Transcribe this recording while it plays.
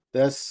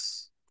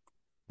This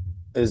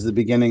is the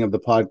beginning of the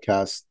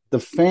podcast. The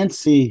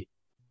fancy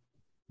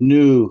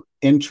new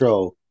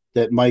intro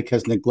that Mike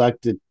has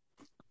neglected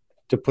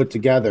to put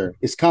together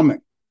is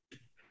coming,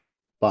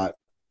 but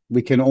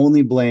we can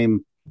only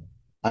blame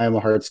I am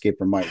a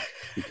hardscaper Mike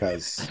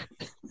because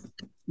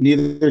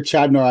neither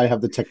Chad nor I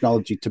have the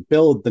technology to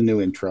build the new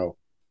intro.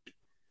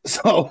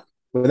 So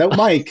without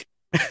Mike,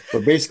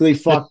 we're basically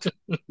fucked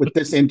with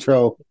this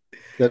intro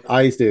that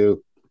I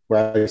do,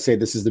 where I say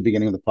this is the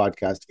beginning of the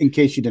podcast, in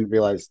case you didn't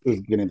realize it was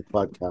the beginning of the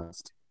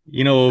podcast.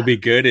 You know what will be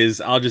good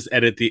is I'll just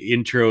edit the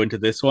intro into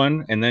this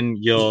one, and then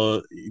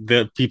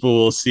the people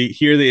will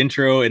hear the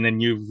intro, and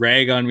then you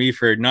rag on me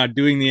for not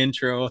doing the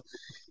intro.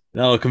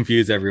 That'll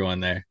confuse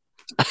everyone there.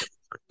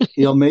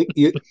 You'll make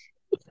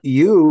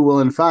you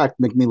will in fact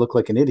make me look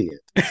like an idiot.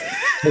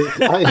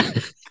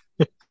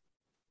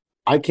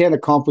 I can't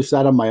accomplish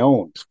that on my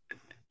own.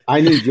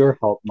 I need your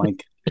help,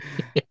 Mike,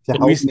 to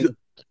help me.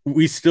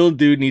 We still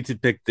do need to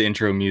pick the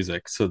intro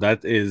music, so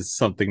that is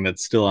something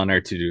that's still on our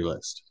to-do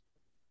list.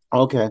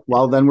 Okay,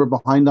 well then we're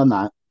behind on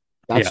that.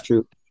 That's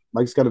true.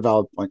 Mike's got a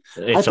valid point.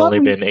 It's only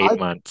been 8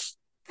 months.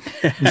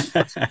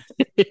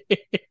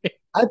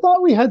 I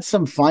thought we had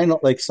some final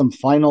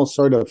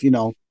sort of,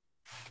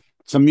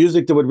 some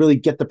music that would really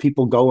get the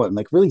people going,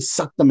 like really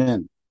suck them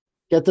in,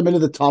 get them into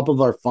the top of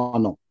our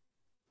funnel.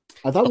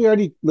 I thought we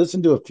already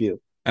listened to a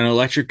few. An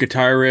electric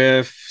guitar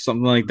riff,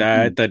 something like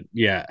that.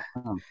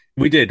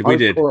 We did.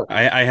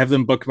 I have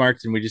them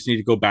bookmarked, and we just need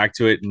to go back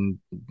to it and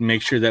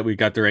make sure that we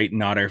got the right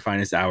 "Not Our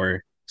Finest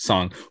Hour"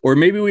 song. Or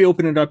maybe we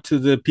open it up to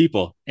the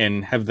people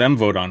and have them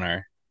vote on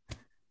our.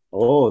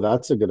 Oh,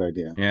 that's a good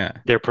idea. Yeah,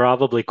 they're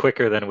probably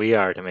quicker than we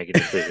are to make a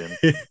decision.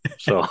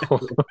 So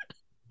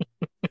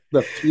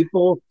the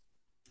people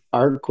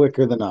are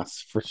quicker than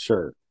us for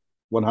sure,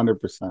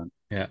 100%.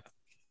 Yeah.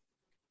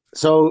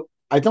 So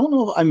I don't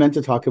know if I meant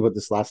to talk about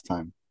this last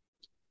time,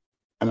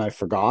 and I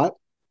forgot,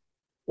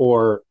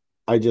 or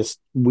I thought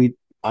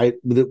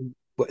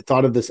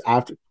of this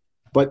after,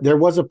 but there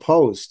was a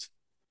post,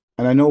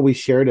 and I know we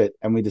shared it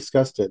and we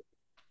discussed it,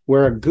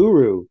 where a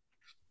guru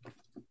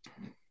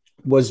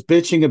was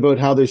bitching about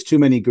how there's too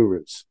many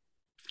gurus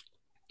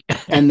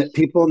and that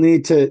people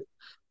need to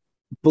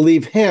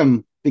believe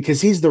him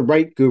because he's the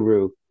right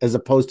guru as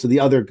opposed to the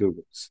other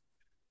gurus.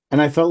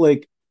 And I felt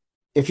like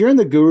if you're in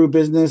the guru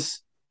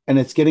business and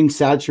it's getting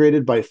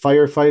saturated by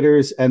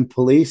firefighters and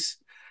police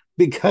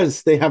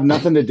because they have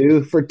nothing to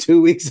do for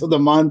 2 weeks of the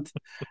month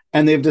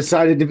and they've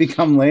decided to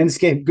become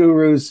landscape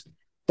gurus,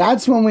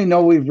 that's when we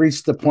know we've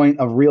reached the point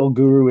of real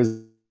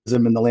guruism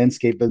in the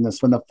landscape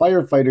business, when the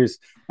firefighters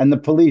and the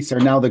police are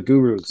now the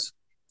gurus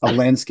of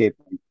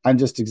landscaping. I'm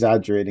just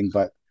exaggerating,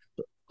 but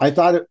I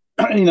thought,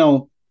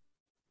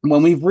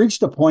 when we've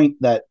reached a point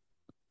that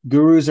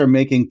gurus are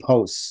making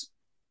posts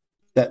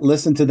that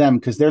listen to them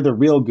because they're the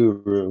real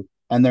guru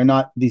and they're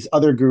not, these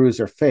other gurus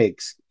are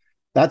fakes.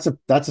 That's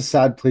a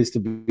sad place to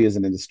be as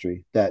an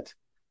industry, that,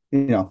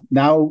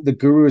 now the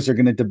gurus are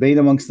going to debate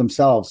amongst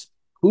themselves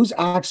who's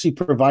actually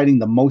providing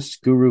the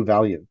most guru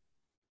value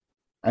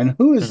and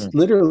who is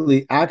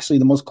literally actually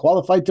the most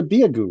qualified to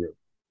be a guru.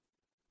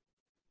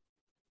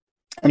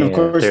 And of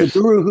course,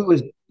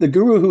 the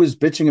guru who is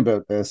bitching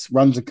about this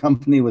runs a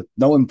company with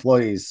no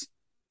employees.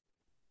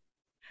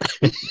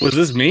 Was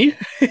this me?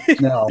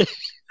 No,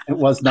 it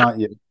was not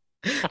you.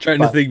 Trying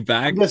to think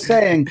back. I'm just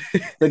saying,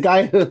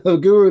 the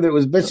guru that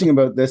was bitching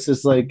about this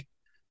is like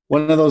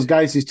one of those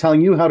guys who's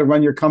telling you how to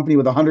run your company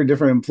with 100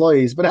 different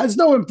employees, but has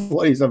no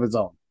employees of his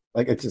own.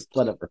 Like, it's just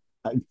whatever.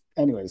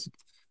 Anyways,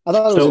 I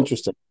thought it was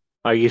interesting.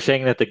 Are you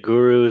saying that the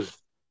gurus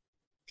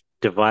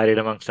divided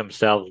amongst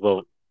themselves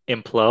will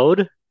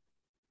implode?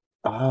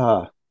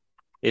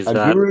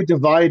 Guru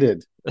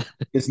divided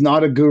is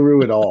not a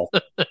guru at all.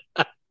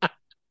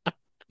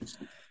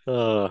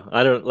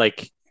 I don't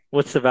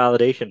what's the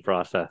validation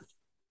process?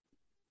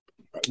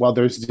 Well,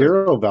 there's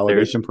zero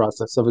validation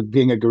process of it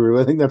being a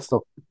guru. I think that's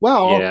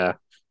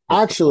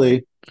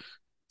actually,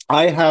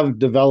 I have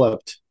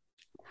developed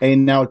a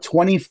now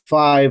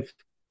 25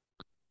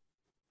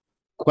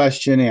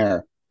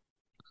 questionnaire.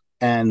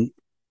 And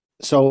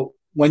so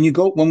when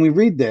we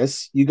read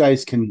this, you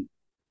guys can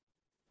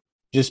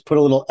just put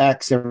a little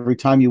X every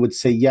time you would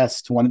say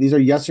yes to one of these. Are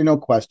yes or no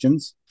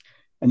questions.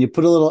 And you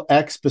put a little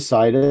X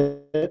beside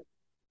it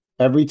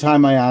every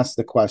time I ask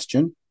the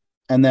question.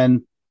 And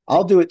then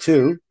I'll do it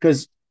too,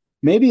 because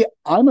maybe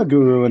I'm a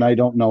guru and I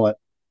don't know it.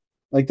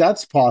 Like,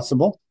 that's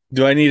possible.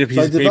 Do I need a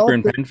piece of paper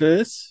and pen for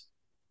this?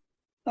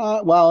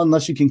 Well,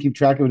 unless you can keep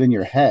track of it in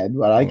your head,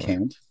 but I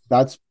can't.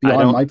 That's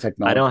beyond my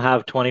technology. I don't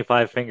have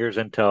 25 fingers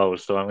and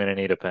toes, so I'm going to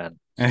need a pen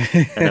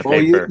and a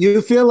paper.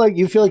 You feel like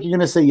you're going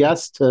to say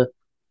yes to.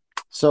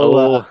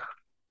 So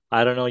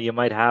I don't know. You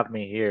might have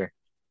me here.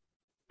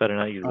 Better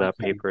not use that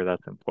paper.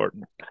 That's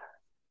important.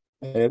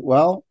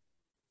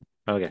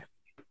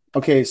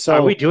 Okay. So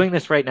are we doing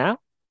this right now?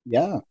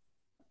 Yeah.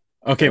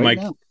 Okay, right,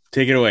 Mike,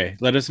 take it away.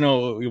 Let us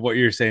know what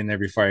you're saying there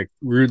before I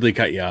rudely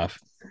cut you off.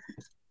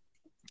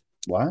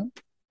 What?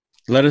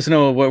 Let us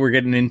know what we're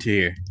getting into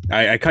here.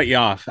 I cut you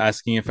off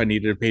asking if I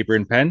needed a paper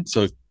and pen.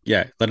 So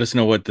let us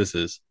know what this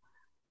is.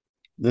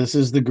 This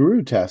is the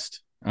guru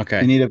test.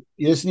 Okay. You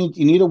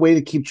need a way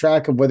to keep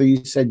track of whether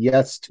you said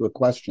yes to a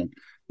question,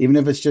 even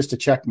if it's just a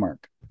check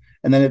mark.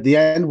 And then at the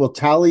end, we'll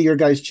tally your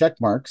guys'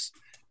 check marks,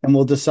 and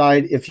we'll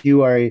decide if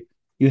you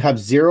have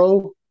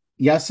 0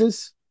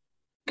 yeses.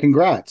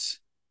 Congrats,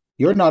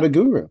 you're not a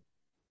guru.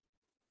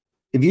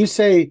 If you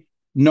say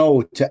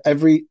no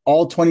to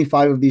all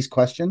 25 of these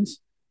questions,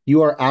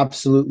 you are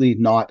absolutely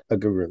not a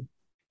guru.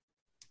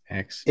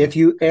 Excellent. If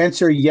you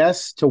answer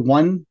yes to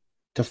 1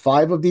 to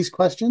 5 of these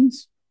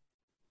questions,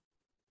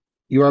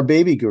 you are a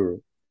baby guru.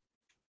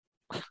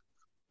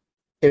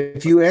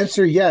 If you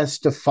answer yes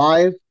to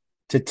 5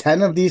 to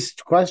 10 of these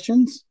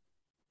questions,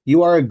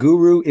 you are a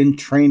guru in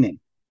training.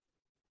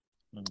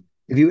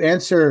 If you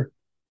answer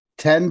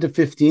 10 to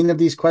 15 of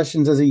these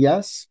questions as a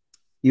yes,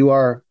 you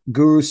are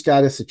guru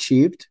status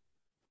achieved.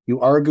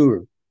 You are a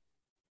guru.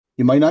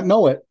 You might not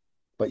know it,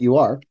 but you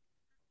are.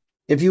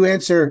 If you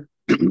answer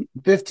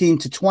 15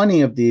 to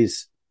 20 of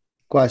these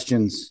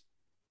questions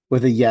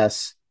with a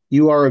yes,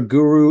 you are a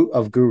guru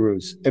of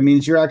gurus. It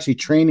means you're actually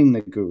training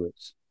the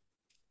gurus.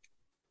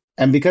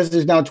 And because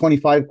there's now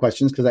 25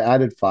 questions, because I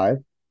added 5,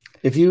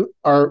 if you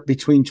are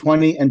between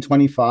 20 and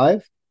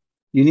 25,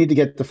 you need to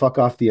get the fuck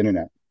off the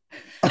internet.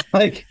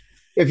 Like,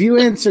 if you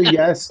answer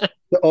yes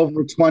to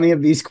over 20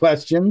 of these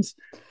questions,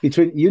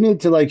 you need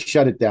to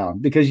shut it down,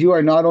 because you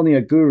are not only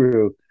a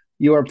guru,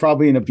 you are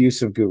probably an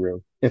abusive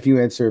guru. If you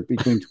answer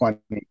between 20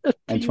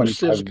 and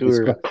 25 of these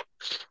questions,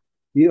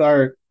 you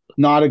are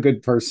not a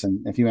good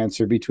person if you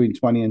answer between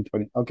 20 and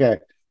 20. Okay. Are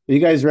you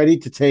guys ready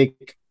to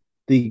take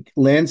the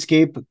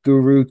landscape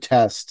guru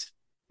test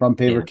from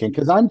Paper King?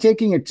 Because I'm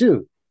taking it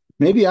too.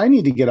 Maybe I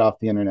need to get off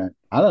the internet.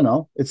 I don't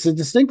know. It's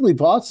distinctly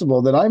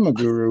possible that I'm a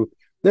guru.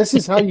 This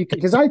is how you can,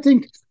 because I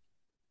think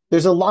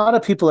there's a lot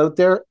of people out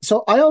there.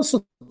 So I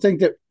also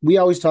think that we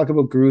always talk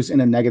about gurus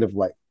in a negative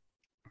light.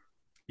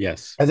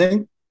 Yes. I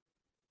think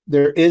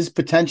there is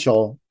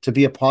potential to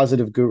be a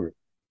positive guru.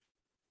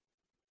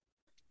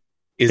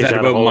 Is that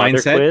about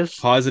mindset?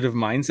 Positive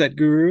mindset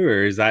guru?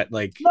 Or is that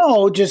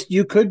No, just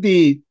you could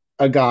be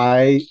a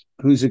guy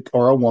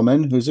or a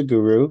woman who's a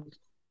guru,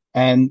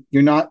 and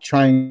you're not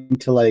trying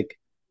to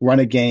run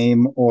a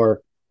game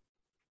or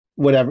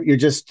whatever. You're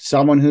just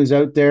someone who's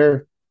out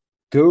there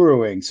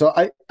guruing. So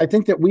I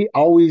think that we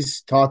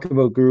always talk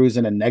about gurus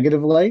in a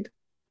negative light,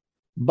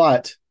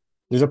 but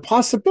there's a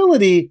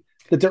possibility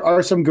that there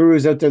are some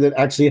gurus out there that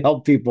actually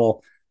help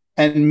people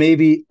and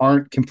maybe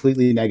aren't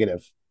completely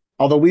negative.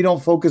 Although we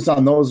don't focus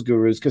on those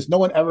gurus because no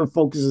one ever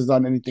focuses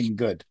on anything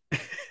good.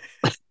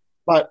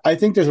 But I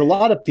think there's a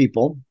lot of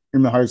people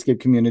in the hardscape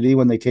community,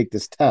 when they take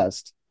this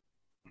test,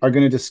 are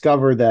going to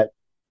discover that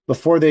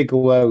before they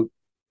go out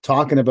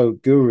talking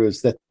about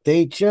gurus, that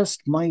they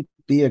just might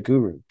be a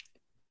guru,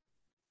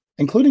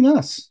 including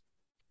us.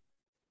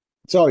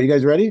 So, you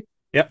guys ready?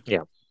 Yep.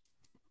 Yeah.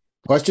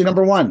 Question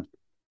number 1.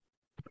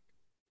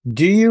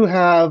 Do you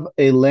have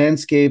a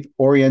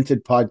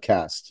landscape-oriented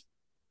podcast?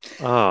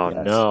 Oh,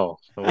 yes. No.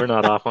 We're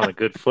not off on a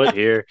good foot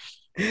here.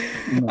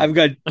 I've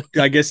got,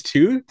 I guess,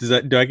 2.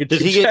 Do I get 2 Does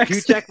he checks?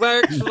 get 2 check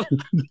marks?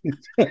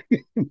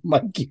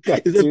 Mike,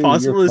 is it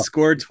possible to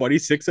score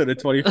 26 out of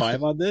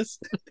 25 on this?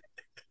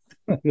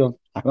 I don't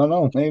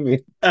know.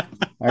 Maybe. All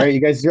right, you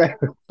guys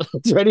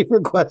ready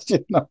for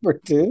question number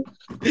 2?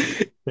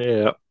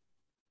 Yeah.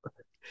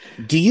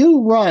 Do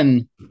you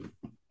run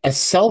a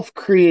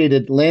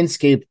self-created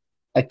landscape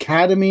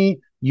academy,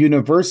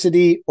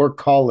 university, or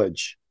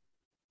college?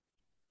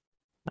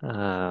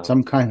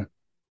 Some kind of.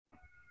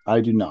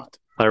 I do not.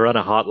 I run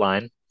a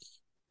hotline.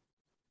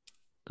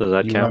 Does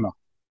that count?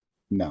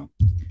 No.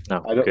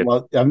 No. I don't.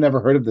 Well, I've never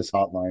heard of this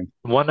hotline.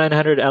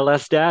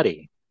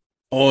 1-900-LS-Daddy.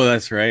 Oh,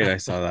 that's right. I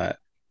saw that.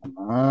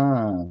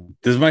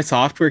 Does my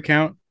software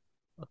count?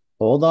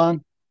 Hold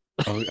on.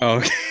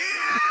 Oh.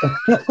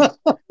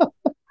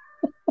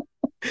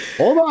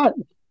 Hold on.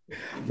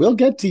 We'll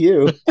get to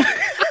you.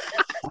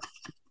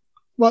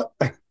 Well,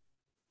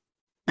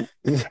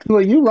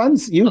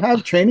 you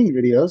have training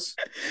videos.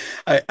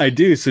 I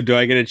do. So do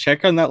I get a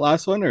check on that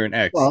last one or an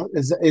X? Well,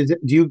 is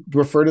it, do you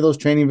refer to those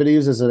training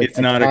videos as it's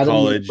not a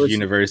college,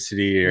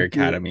 university, or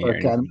academy or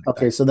anything like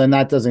okay, so then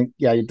that doesn't,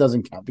 it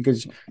doesn't count,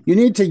 because you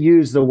need to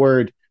use the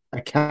word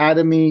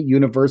academy,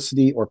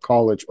 university, or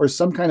college, or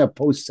some kind of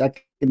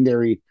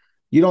post-secondary.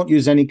 You don't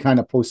use any kind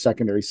of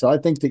post-secondary. So I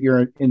think that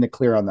you're in the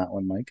clear on that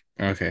one, Mike.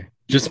 Okay.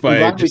 A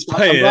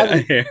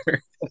hair.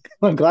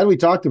 I'm glad we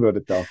talked about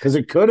it, though, because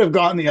it could have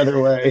gone the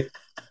other way.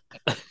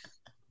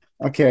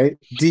 Okay.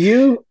 Do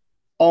you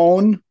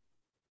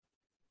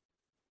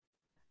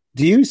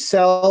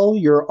sell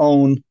your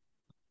own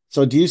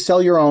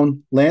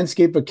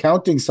landscape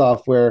accounting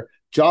software,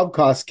 job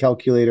cost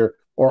calculator,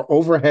 or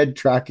overhead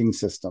tracking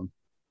system?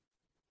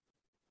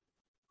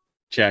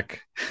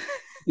 Check.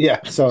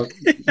 Yeah. So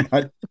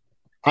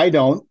I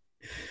don't,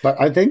 but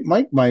I think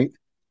Mike might.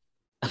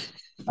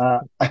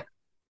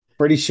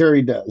 Pretty sure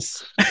he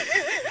does.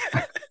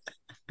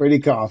 Pretty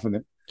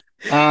confident.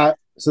 So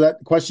that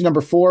question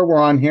number 4,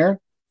 we're on here.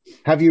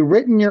 Have you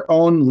written your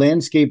own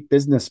landscape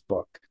business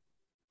book?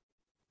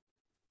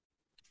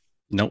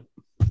 Nope.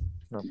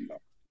 No.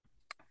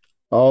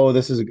 Oh,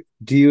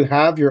 do you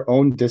have your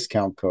own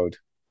discount code?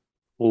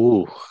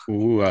 Ooh.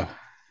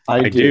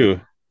 I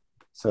do.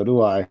 So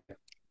do I.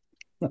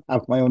 I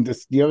have my own do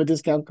you have a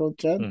discount code,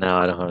 Chad? No,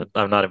 I don't.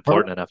 I'm not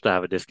important enough to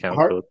have a discount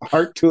code.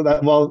 Heart tool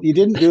that well, you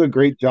didn't do a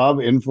great job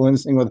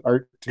influencing with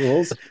Heart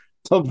Tools.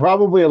 So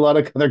probably a lot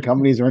of other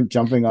companies weren't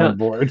jumping on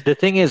board. The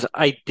thing is,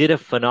 I did a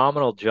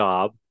phenomenal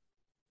job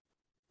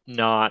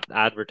not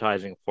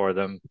advertising for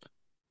them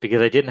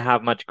because I didn't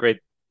have much great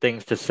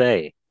things to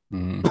say.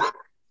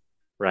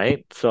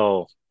 Right?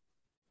 So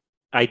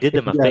I did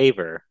them a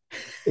favor.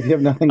 If you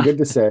have nothing good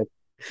to say.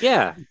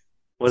 Yeah.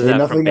 Was say that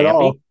nothing from Bambi? at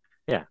all.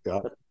 Yeah.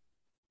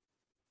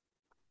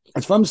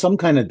 It's from some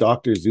kind of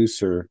Dr.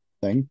 Zeus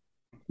thing.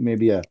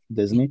 Maybe a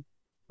Disney.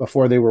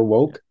 Before they were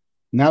woke.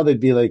 Now they'd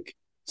be like,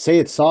 say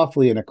it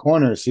softly in a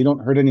corner so you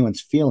don't hurt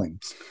anyone's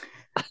feelings.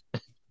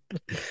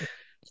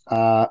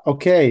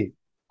 Okay.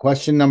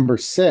 Question number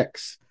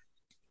 6.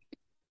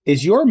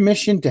 Is your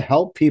mission to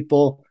help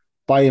people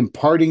by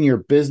imparting your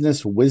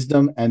business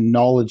wisdom and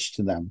knowledge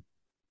to them?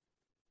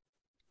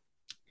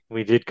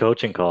 We did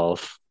coaching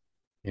calls.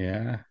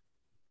 Yeah.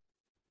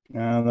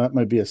 That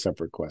might be a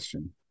separate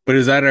question. But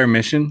is that our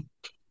mission?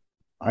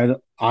 I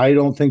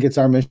don't think it's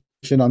our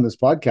mission on this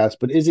podcast,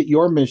 but is it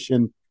your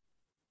mission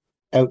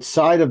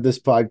outside of this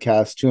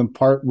podcast to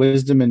impart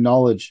wisdom and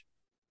knowledge?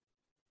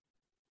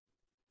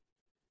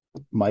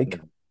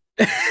 Mike?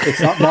 It's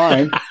not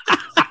mine.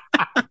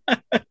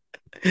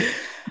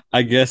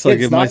 I guess I'll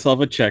give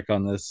myself a check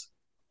on this.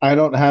 I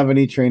don't have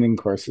any training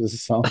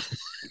courses, so.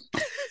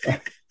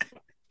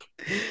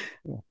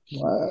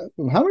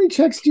 How many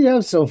checks do you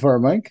have so far,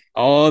 Mike?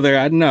 Oh, they're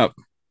adding up.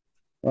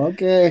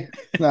 Okay.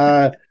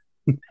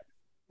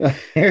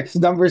 Here's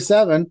number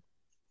 7.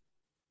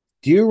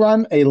 Do you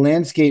run a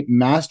landscape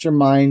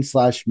mastermind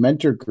 /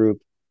 mentor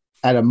group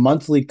at a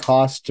monthly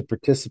cost to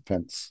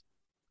participants?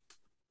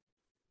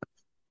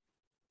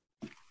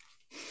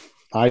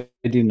 I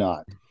do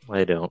not.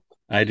 I don't.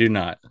 I do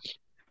not.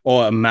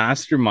 Oh, a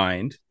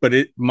mastermind, but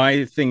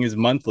my thing is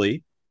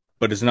monthly,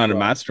 but it's not a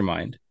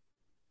mastermind.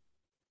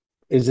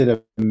 Is it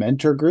a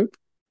mentor group?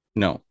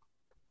 No.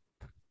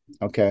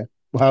 Okay.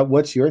 Well,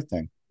 what's your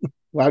thing?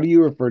 How do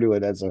you refer to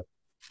it as a?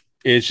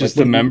 It's just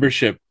a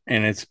membership,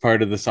 and it's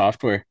part of the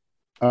software.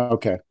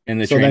 Okay. And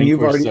the training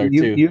courses are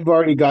too. You've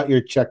already got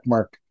your check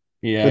mark.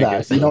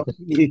 Yeah, for that.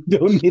 You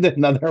don't need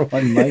another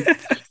one, Mike.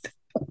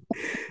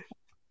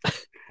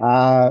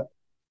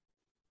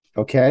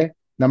 Okay.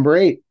 Number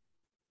 8.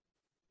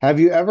 Have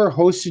you ever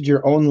hosted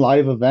your own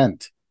live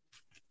event?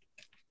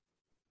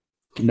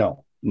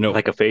 No.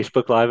 Like a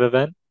Facebook live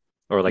event?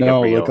 Or like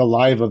like a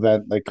live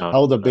event, like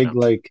held a big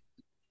like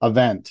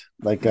event.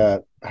 Like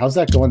how's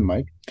that going,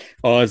 Mike?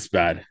 Oh, it's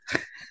bad.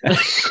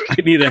 I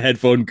need a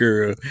headphone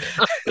guru.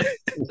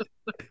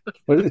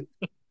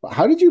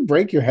 How did you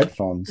break your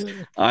headphones?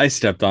 I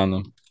stepped on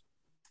them.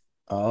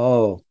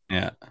 Oh.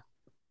 Yeah.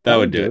 That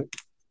would do it.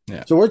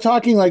 Yeah. So we're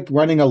talking like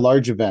running a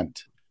large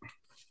event.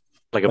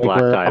 Like a black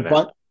tie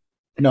event.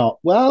 No.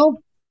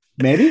 Well,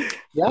 maybe.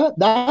 Yeah,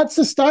 that's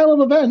the style of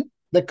event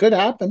that could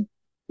happen.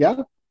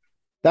 Yeah.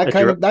 That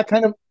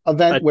kind of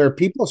event where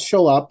people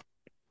show up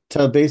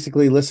to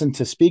basically listen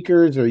to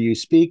speakers or you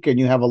speak and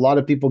you have a lot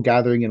of people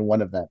gathering in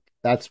one event.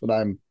 That's what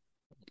I'm.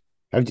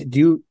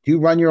 Do you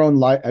run your own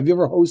live? Have you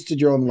ever hosted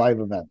your own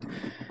live event?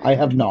 I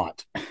have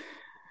not.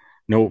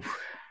 Nope.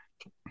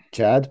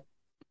 Chad?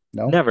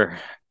 No? Never.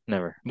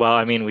 Well,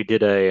 I mean, we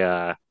did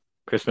a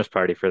Christmas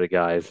party for the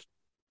guys.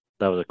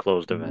 That was a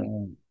closed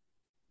event.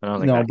 I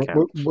don't think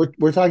that but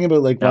we're talking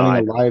about like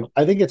running a live.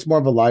 I think it's more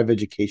of a live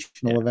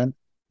educational event.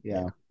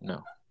 Yeah.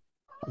 No.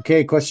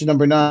 Okay, question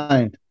number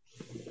 9.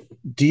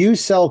 Do you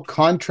sell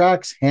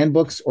contracts,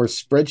 handbooks, or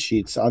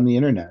spreadsheets on the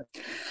internet?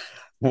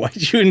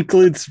 Why'd you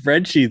include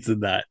spreadsheets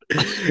in that?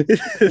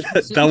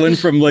 That went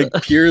from like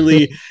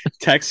purely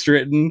text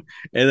written,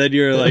 and then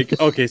you're like,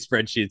 okay,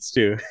 spreadsheets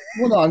too.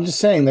 Well, no, I'm just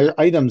saying they're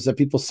items that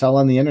people sell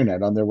on the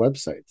internet on their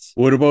websites.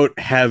 What about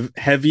have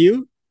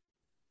you,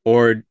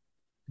 or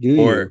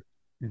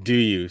do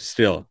you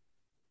still?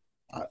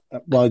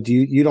 Well,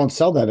 you don't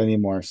sell that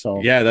anymore,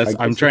 so yeah,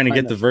 I'm trying to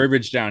get the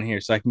verbiage down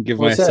here so I can give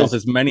myself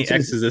as many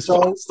X's as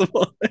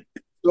possible.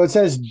 So it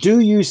says, do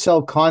you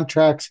sell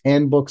contracts,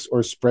 handbooks, or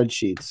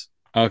spreadsheets?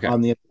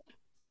 Okay.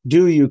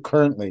 Do you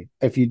currently?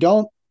 If you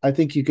don't, I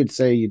think you could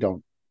say you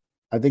don't.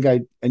 I think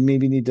I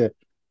maybe need to.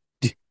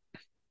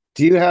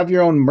 Do you have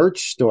your own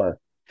merch store?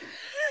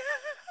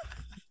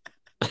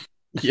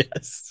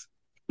 Yes.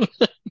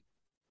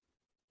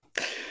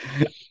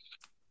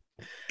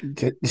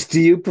 Do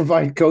you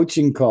provide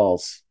coaching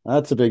calls?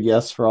 That's a big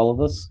yes for all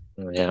of us.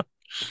 Yeah.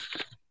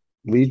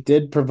 We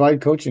did provide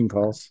coaching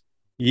calls.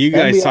 You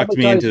guys sucked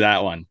me into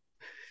that one.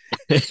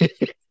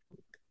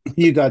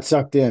 You got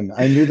sucked in.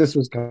 I knew this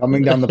was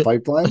coming down the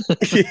pipeline.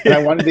 And I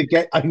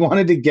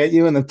wanted to get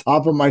you in the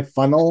top of my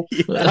funnel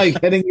by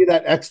getting you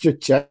that extra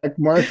check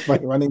mark by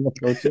running the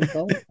coaching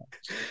call.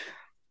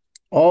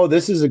 Oh,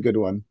 this is a good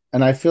one.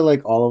 And I feel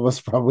like all of us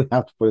probably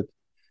have to put it.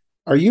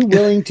 Are you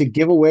willing to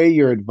give away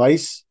your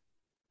advice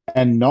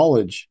and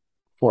knowledge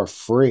for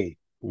free.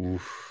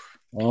 Oof.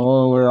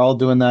 Oh, we're all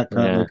doing that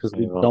currently because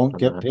we don't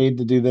get paid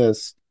to do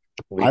this.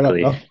 Weekly. I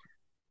don't know.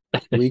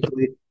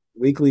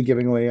 weekly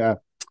giving away.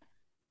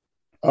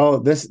 Oh,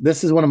 this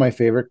is one of my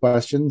favorite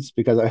questions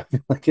because I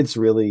feel like it's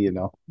really,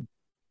 do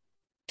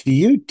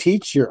you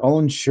teach your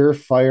own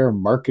surefire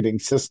marketing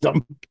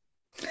system?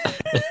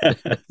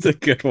 That's a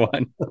good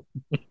one.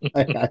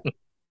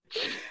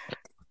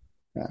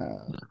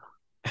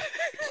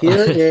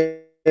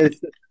 Here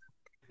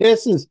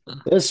is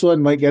this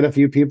one might get a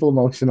few people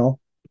emotional.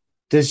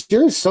 Does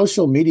your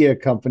social media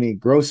company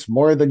gross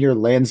more than your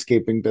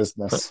landscaping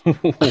business?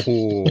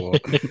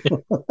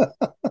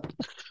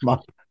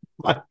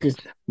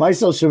 my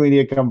social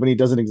media company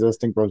doesn't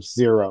exist and gross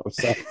zero.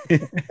 So.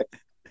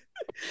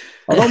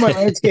 Although my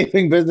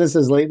landscaping business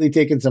has lately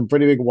taken some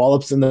pretty big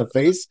wallops in the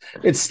face,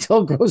 it's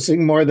still grossing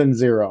more than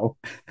zero.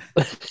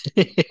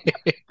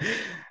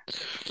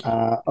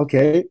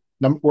 Okay.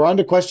 We're on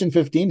to question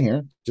 15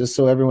 here, just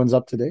so everyone's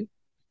up to date.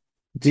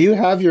 Do you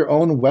have your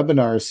own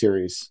webinar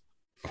series?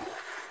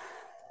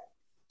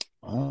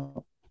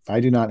 I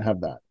do not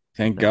have that.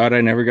 Thank God I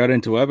never got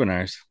into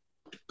webinars.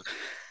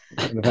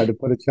 I'd have had to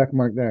put a check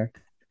mark there.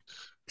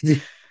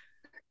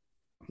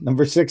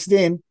 Number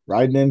 16,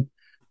 riding in.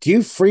 Do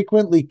you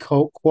frequently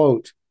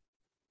quote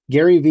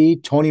Gary Vee,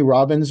 Tony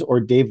Robbins, or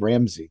Dave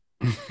Ramsey?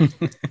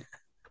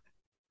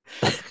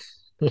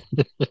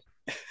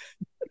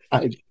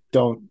 I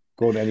don't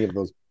quote any of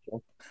those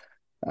people.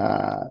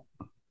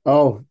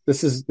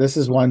 This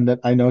is one that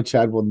I know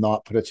Chad will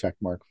not put a check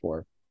mark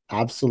for.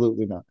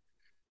 Absolutely not.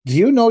 Do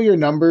you know your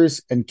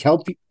numbers and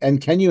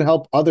can you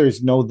help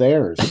others know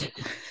theirs?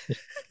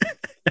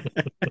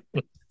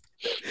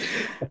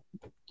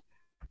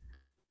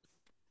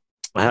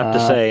 I have to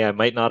say, I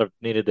might not have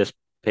needed this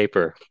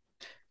paper.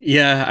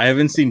 Yeah, I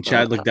haven't seen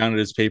Chad look down at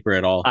his paper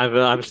at all.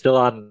 I'm still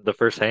on the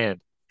first hand.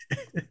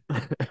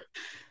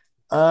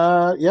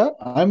 Yeah,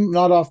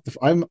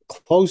 I'm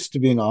close to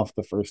being off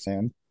the first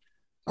hand.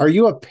 Are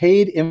you a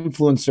paid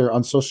influencer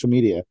on social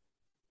media?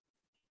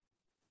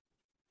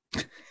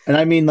 And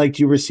I mean, like,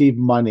 do you receive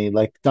money?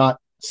 Like, not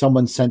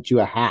someone sent you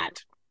a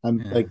hat.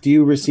 Like, do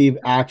you receive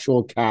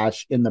actual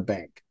cash in the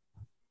bank?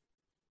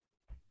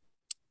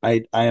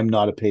 I am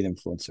not a paid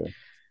influencer.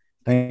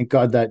 Thank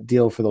God that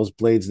deal for those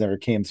blades never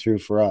came through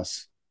for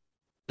us.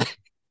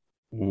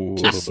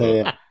 Just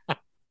say it.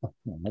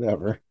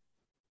 Whatever.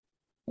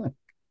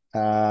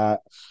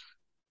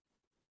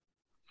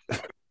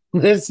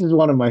 This is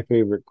one of my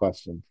favorite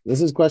questions.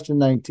 This is question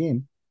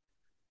 19.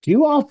 Do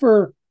you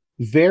offer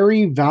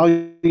very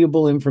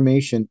valuable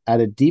information at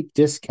a deep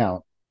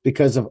discount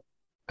because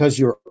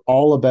you're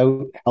all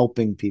about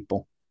helping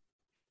people?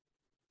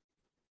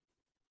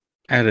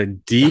 At a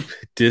deep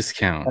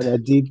discount.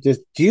 Do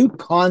you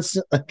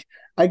constantly?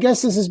 I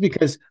guess this is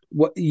because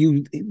what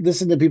you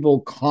listen to people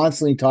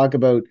constantly talk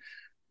about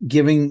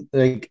giving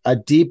like a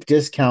deep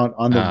discount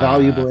on the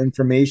valuable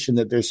information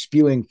that they're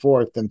spewing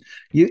forth, and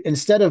you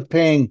instead of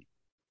paying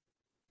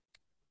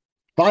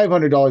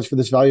 $500 for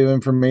this valuable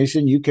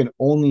information, you can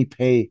only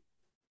pay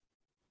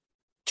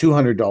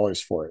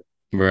 $200 for it.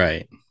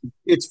 Right.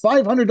 It's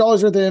 $500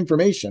 worth of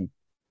information.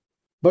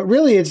 But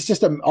really, it's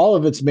just all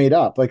of it's made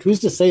up. Like,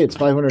 who's to say it's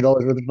 $500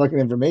 worth of fucking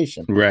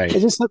information? Right.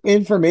 It's just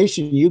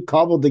information you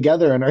cobbled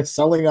together and are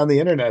selling on the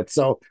internet.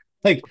 So,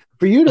 like,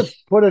 for you to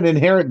put an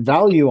inherent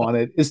value on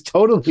it is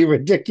totally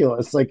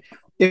ridiculous. Like,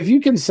 if you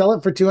can sell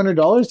it for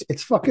 $200,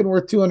 it's fucking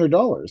worth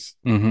 $200.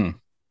 Mm-hmm.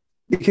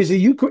 Because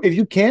if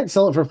you can't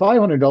sell it for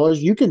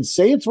 $500, you can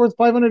say it's worth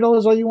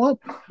 $500 all you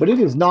want, but it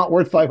is not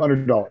worth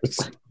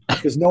 $500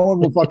 because no one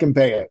will fucking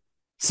pay it.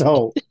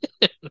 So.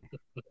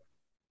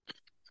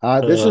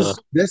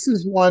 This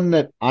is one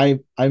that I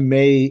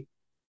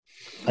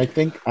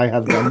think I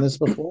have done this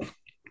before.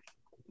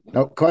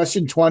 Now,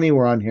 question 20,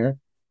 we're on here.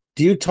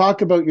 Do you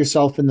talk about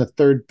yourself in the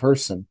third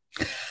person?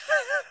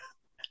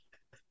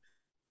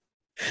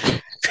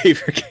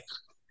 Favorite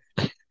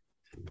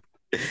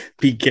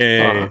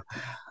PK.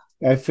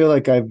 I feel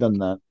like I've done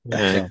that.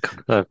 Yeah,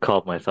 so. I've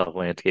called myself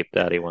Landscape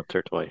Daddy once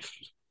or twice.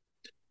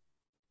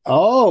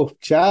 Oh,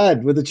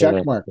 Chad with a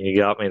check mark. You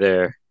got me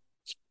there.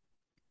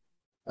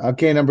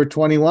 Okay, number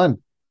 21.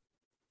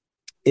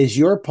 Is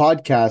your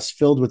podcast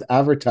filled with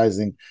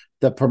advertising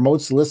that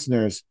promotes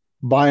listeners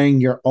buying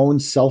your own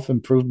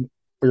self-improvement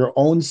or your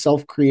own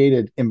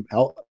self-created Is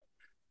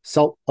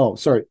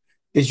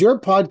your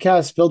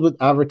podcast filled with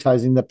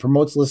advertising that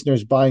promotes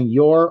listeners buying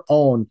your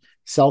own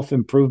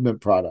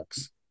self-improvement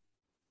products?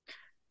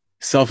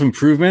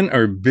 Self-improvement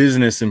or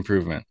business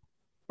improvement?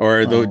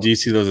 Or do you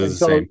see those as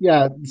the same?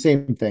 Yeah,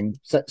 same thing.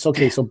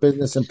 So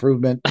business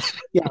improvement.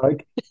 Yeah,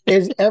 like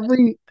is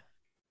every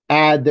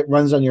ad that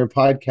runs on your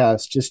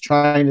podcast just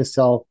trying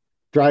to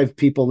drive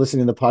people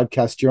listening to the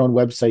podcast to your own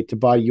website to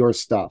buy your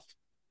stuff?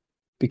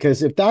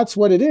 Because if that's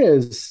what it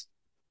is,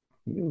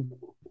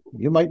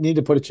 you might need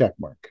to put a check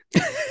mark.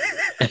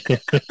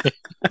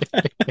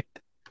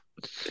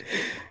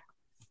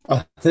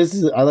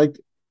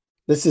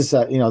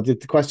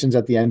 The questions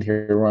at the end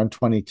here were on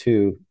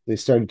 22. They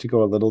started to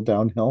go a little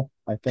downhill,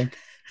 I think.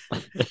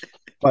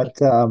 But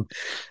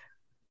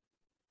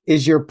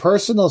is your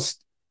personal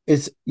staff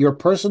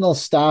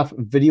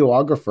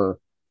videographer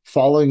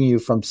following you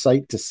from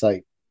site to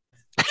site?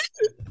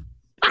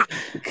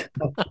 If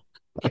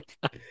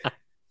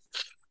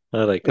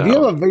you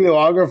have a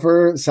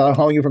videographer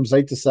following you from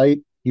site to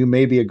site, you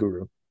may be a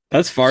guru.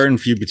 That's far and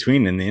few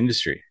between in the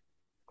industry.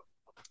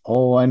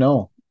 Oh, I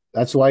know.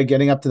 That's why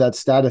getting up to that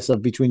status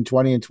of between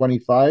 20 and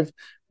 25,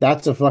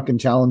 that's a fucking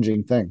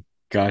challenging thing.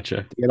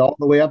 Gotcha. To get all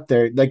the way up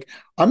there. Like,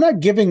 I'm not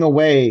giving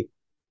away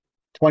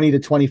 20 to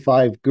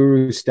 25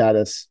 guru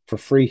status for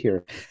free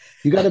here.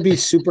 You got to be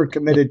super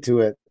committed to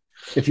it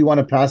if you want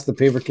to pass the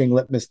Paver King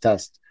litmus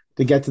test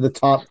to get to the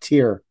top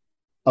tier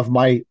of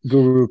my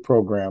guru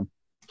program.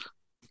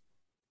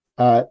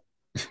 Number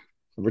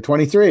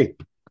 23.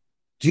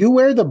 Do you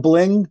wear the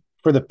bling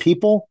for the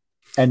people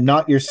and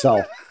not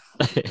yourself?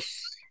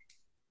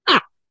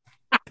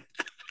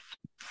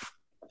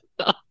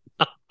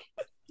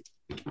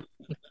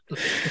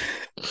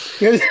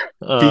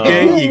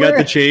 PK, you got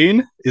the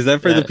chain? Is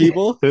that for the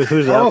people?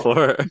 Who's that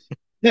for?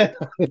 Yeah,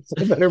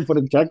 I better put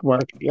a check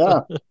mark.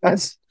 Yeah,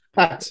 that's.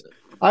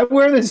 I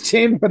wear this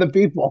chain for the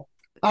people.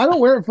 I don't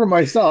wear it for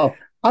myself.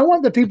 I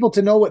want the people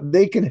to know what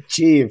they can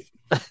achieve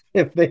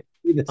if they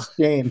see this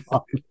chain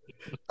on.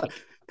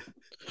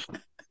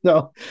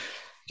 So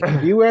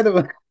you wear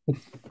the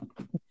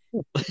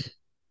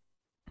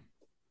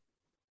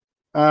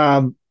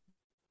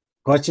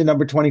question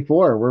number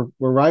 24. We're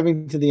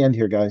arriving to the end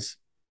here, guys.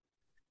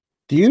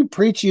 Do you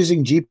preach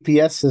using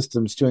GPS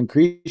systems to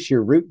increase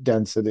your route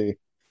density?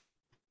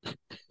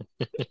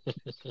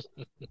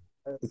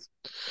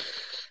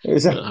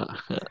 There's a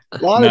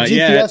lot of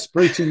GPS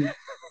preaching.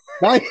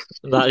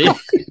 Not yet.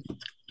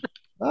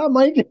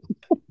 Mike.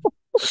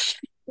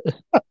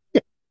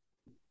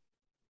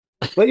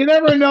 But you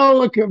never know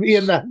what could be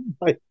in that.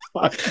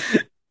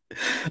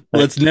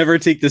 Let's never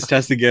take this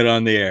test again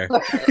on the air.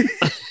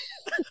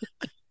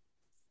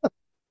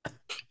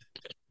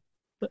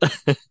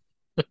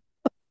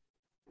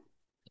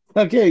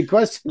 Okay,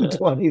 question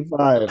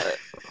 25.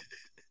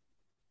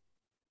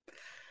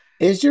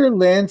 Is your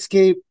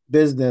landscape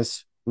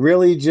business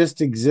really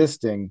just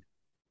existing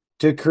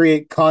to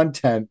create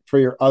content for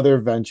your other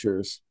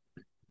ventures?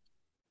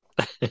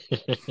 I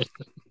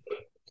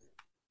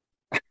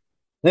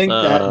think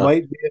that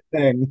might be a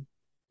thing,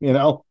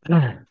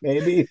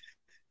 maybe.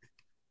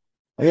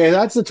 Okay,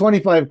 that's the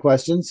 25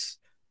 questions.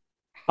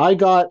 I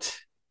got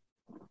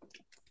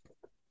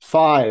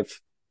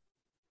 5.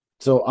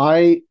 So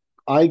I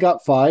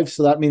got 5,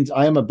 so that means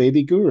I am a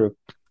baby guru.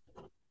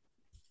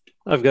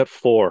 I've got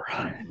 4.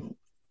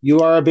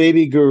 You are a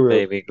baby guru.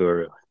 Baby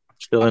guru.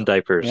 Still in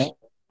diapers. Yeah.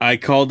 I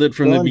called it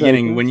from the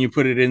beginning. Diapers. When you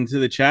put it into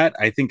the chat,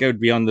 I think I would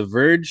be on the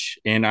verge,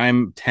 and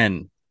I'm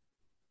 10.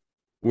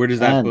 Where does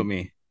that put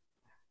me?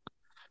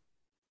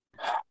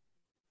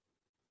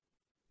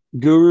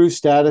 Guru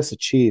status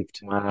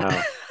achieved.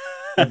 Wow.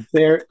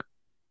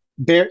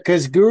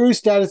 Because guru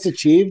status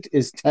achieved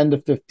is 10 to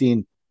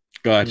 15.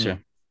 Gotcha.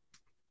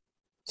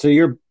 So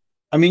you're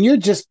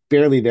just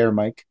barely there,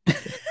 Mike.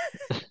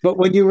 But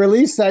when you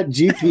release that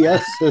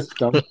GPS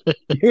system,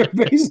 you're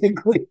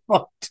basically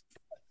fucked.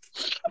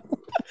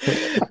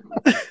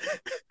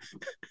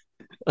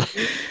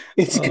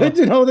 It's good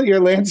to know that your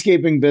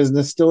landscaping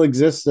business still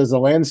exists as a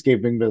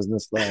landscaping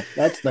business, though.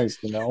 That's nice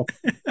to know.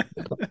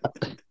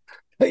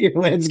 That your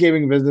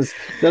landscaping business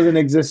doesn't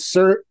exist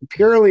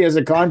purely as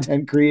a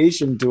content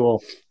creation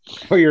tool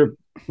for your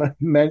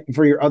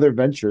other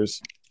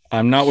ventures.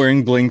 I'm not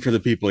wearing bling for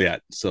the people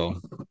yet,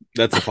 so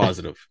that's a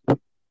positive.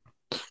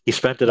 You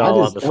spent it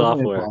all on the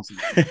software.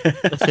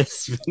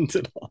 Spent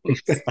it all on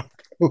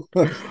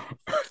the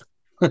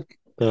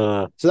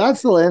software. So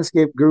that's the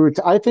landscape guru.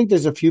 I think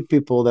there's a few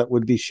people that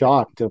would be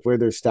shocked of where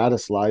their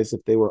status lies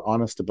if they were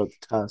honest about the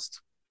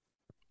test.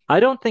 I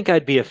don't think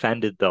I'd be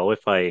offended, though,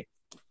 if I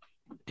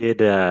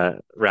did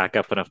rack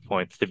up enough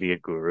points to be a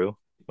guru.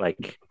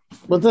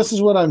 Well, this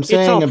is what I'm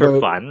saying. It's all for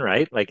fun,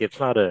 right? Like, it's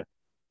not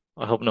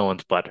I hope no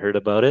one's butthurt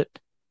about it.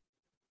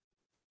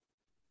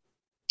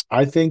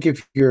 I think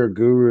if you're a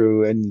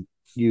guru and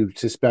you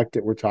suspect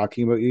that we're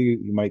talking about you,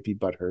 you might be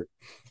butthurt.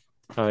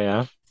 Oh,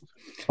 yeah?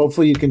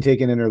 Hopefully you can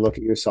take an inner look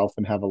at yourself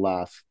and have a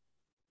laugh.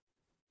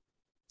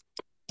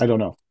 I don't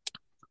know.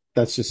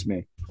 That's just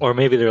me. Or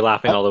maybe they're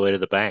laughing all the way to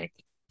the bank,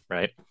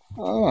 right?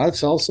 Oh,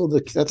 that's also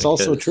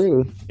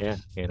true. Yeah,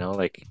 who are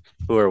we?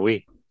 Who are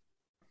we?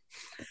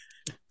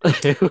 Well,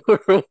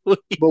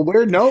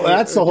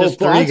 that's the whole just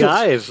 3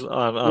 guys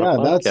on a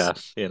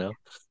podcast,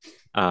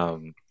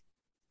 on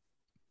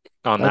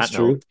that's that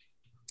true.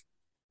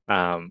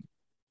 Note,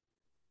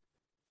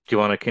 do you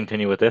want to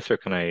continue with this, or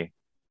can I?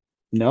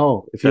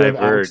 No, if you have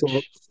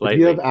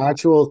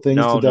actual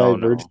things to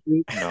diverge,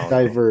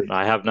 diverge.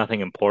 I have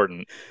nothing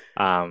important.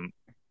 I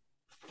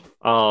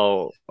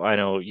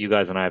know you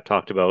guys and I have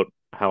talked about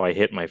how I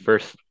hit my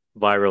first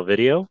viral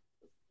video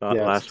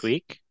last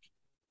week,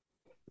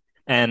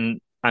 and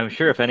I'm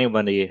sure if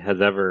anybody has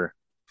ever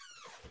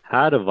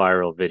had a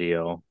viral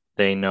video,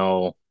 they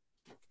know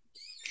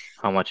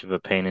how much of a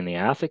pain in the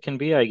ass it can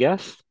be, I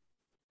guess.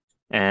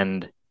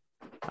 and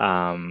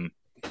how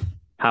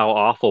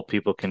awful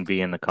people can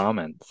be in the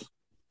comments.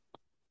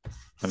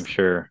 I'm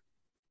sure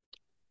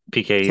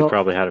PK, you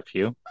probably had a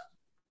few.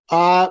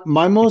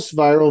 My most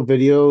viral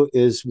video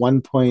is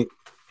 1.1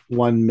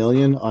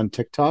 million on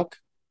TikTok.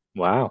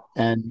 Wow.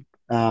 And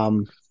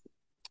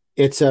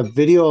it's a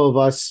video of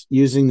us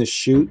using the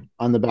chute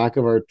on the back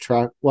of our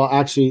truck. Well,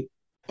 actually,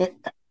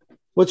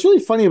 what's really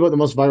funny about the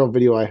most viral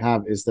video I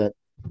have is that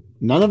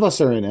none of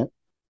us are in it.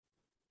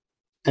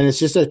 And it's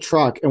just a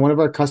truck. And one of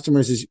our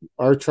customers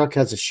our truck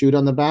has a chute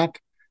on the back,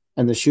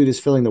 and the chute is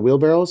filling the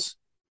wheelbarrows.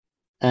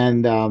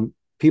 And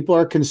people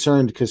are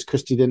concerned because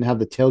Christy didn't have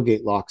the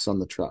tailgate locks on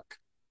the truck.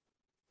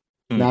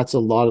 And that's a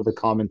lot of the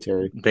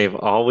commentary. They've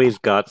always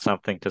got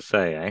something to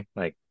say, eh?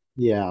 Like,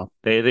 yeah,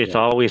 it's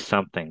always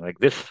something. Like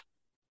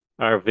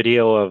our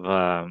video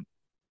of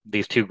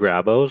these two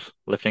Grabos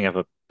lifting up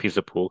a piece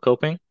of pool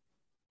coping.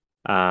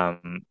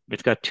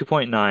 It's got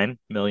 2.9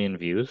 million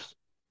views.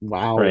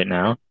 Wow. Right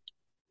now.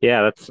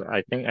 Yeah,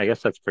 I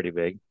guess that's pretty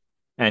big.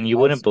 And you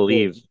wouldn't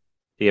believe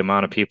the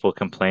amount of people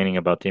complaining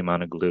about the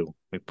amount of glue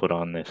we put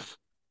on this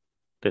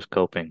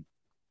coping.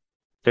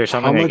 There's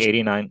something like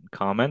 89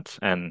 comments,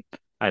 and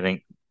I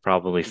think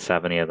probably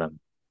 70 of them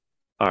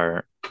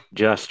are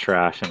just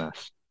trashing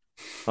us.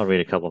 I'll read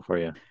a couple for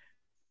you.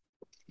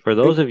 For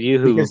those of you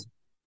who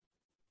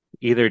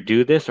either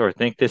do this or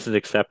think this is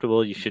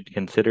acceptable, you should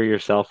consider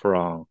yourself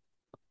wrong.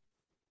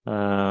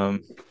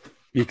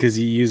 Because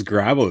you use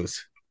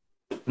Grabos.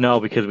 No,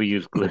 because we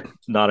use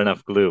not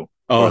enough glue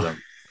for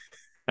them,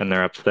 and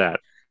they're upset.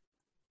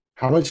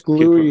 How much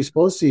glue are you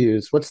supposed to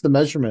use? What's the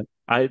measurement?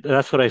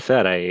 That's what I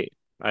said. I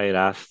had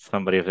asked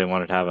somebody if they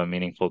wanted to have a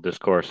meaningful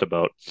discourse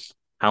about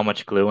how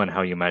much glue and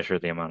how you measure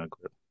the amount of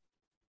glue,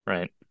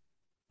 right?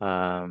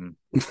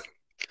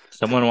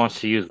 Someone wants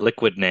to use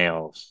liquid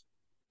nails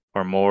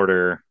or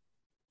mortar.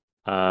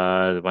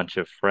 A bunch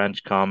of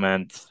French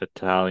comments,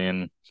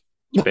 Italian,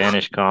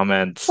 Spanish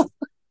comments.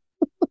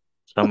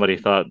 Somebody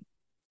thought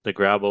the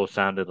Grabo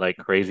sounded like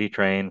Crazy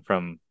Train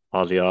from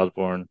Ozzy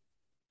Osbourne. Is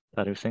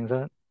that who sings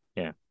that?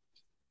 Yeah.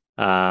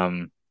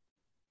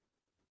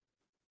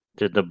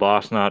 Did the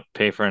boss not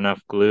pay for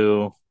enough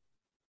glue?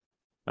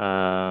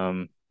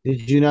 Did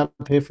you not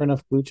pay for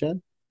enough glue,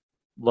 Chad?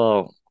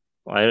 Well,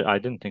 I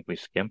didn't think we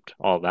skimped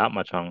all that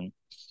much on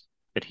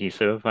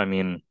adhesive. I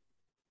mean,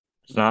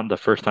 it's not the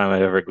first time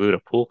I've ever glued a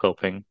pool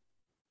coping.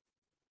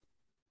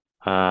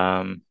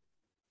 Yeah.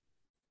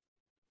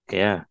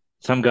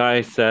 Some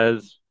guy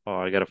says, oh,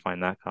 I gotta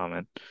find that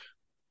comment.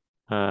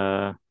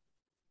 Come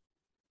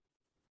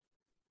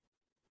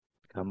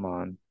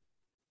on.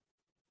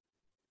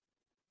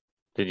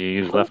 Did you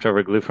use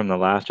leftover glue from the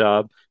last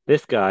job?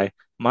 This guy,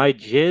 my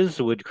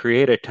jizz would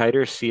create a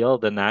tighter seal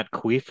than that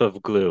queef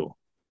of glue.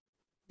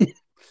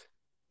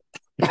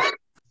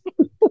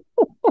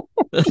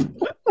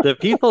 The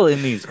people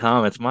in these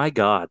comments, my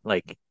God,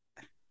 like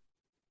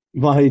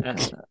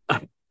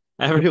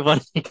everybody.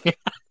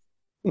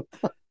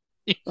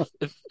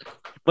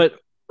 But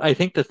I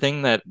think the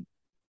thing that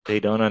they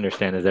don't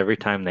understand is every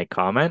time they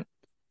comment,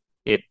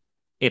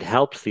 it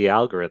helps the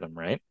algorithm,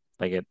 right?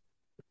 Like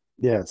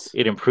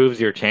it improves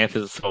your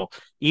chances. So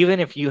even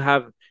if you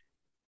have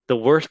the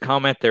worst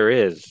comment there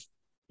is,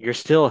 you're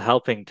still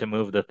helping to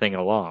move the thing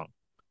along.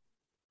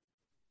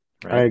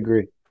 Right? I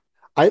agree.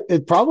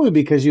 It probably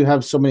because you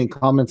have so many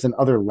comments in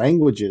other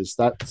languages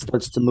that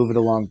starts to move it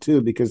along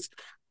too, because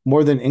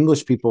more than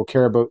English people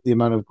care about the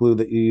amount of glue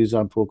that you use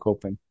on pool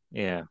coping.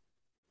 Yeah.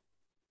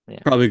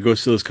 Probably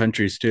goes to those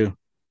countries too.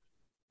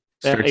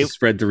 Starts to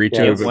spread the reach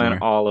out a bit went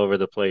more. all over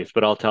the place,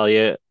 but I'll tell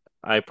you,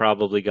 I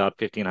probably got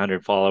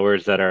 1,500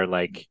 followers that are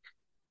like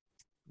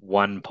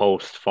one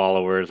post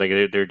followers. Like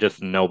they're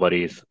just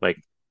nobodies, like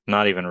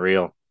not even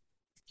real.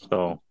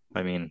 So,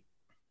 I mean,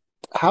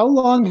 how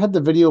long had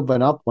the video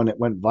been up when it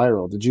went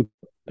viral? Did you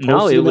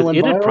post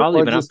it had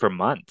probably been up for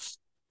months,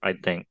 I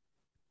think.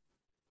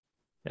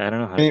 I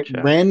don't know how to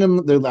check.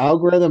 The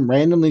algorithm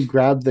randomly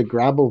grabbed the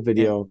Grabo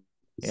video,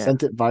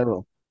 sent it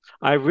viral.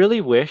 I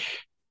really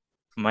wish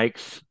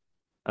Mike's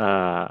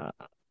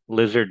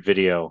lizard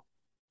video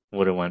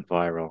would have went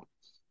viral.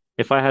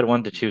 If I had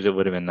one to choose, it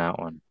would have been that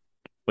one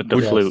with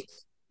the flute.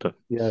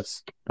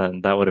 Yes,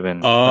 that would have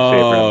been.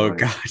 Oh,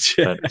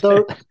 gotcha.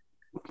 So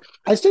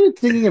I started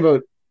thinking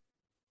about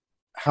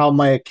how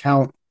my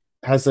account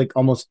has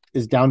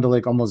is down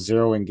to almost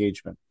zero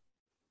engagement.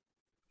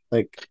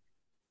 Like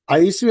I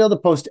used to be able to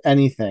post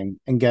anything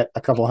and get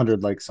a couple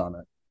hundred likes on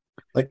it.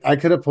 Like I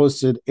could have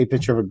posted a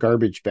picture of a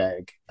garbage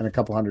bag and a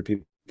couple hundred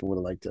people would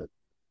have liked it.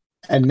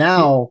 And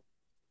now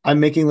I'm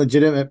making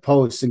legitimate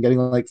posts and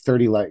getting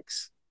 30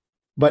 likes.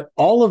 But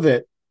all of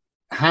it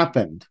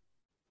happened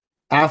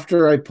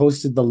after I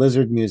posted the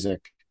lizard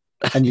music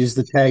and used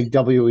the tag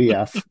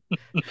WEF.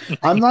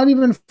 I'm not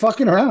even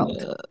fucking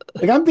around.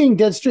 I'm being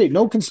dead straight.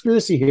 No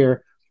conspiracy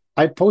here.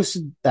 I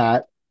posted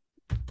that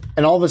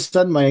and all of a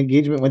sudden my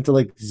engagement went to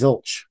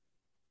zilch.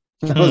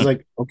 I was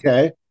like,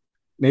 okay,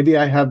 maybe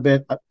I have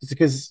been,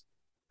 because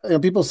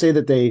people say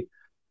that they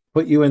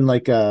put you in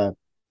a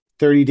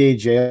 30-day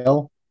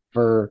jail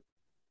for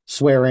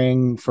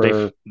swearing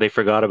for. They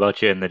forgot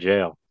about you in the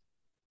jail.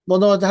 Well,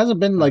 no, it hasn't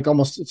been like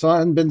almost. It's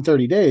not been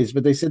 30 days,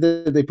 but they said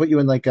that they put you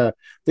in like a.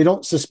 They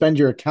don't suspend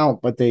your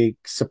account, but they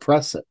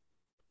suppress it.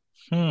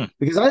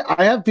 Because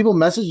I have people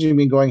messaging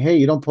me going, "Hey,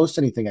 you don't post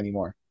anything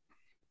anymore.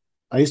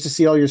 I used to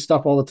see all your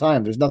stuff all the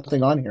time. There's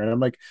nothing on here." And I'm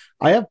like,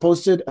 I have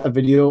posted a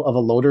video of a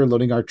loader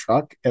loading our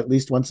truck at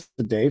least once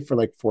a day for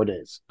like 4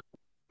 days,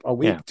 a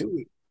week, 2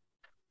 weeks.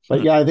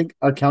 But yeah, I think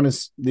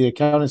the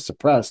account is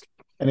suppressed,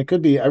 and it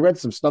could be. I read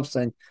some stuff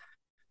saying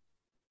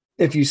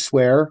if you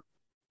swear,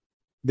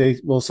 they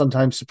will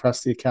sometimes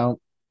suppress the account.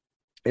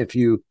 If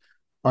you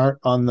aren't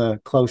on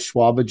the Klaus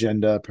Schwab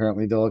agenda,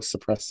 apparently they'll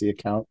suppress the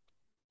account.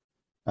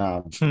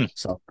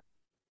 So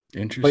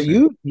interesting. But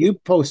you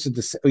posted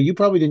this. You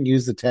probably didn't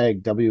use the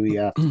tag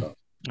WEF though.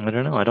 I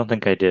don't know. I don't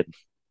think I did.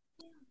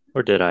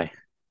 Or did I?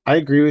 I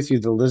agree with you.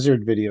 The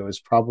lizard video is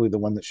probably the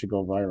one that should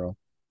go viral.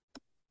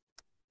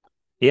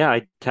 Yeah,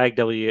 I tagged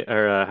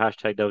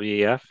hashtag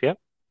WEF. Yep.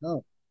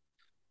 Oh,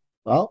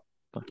 well,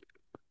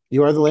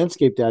 you are the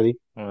landscape daddy.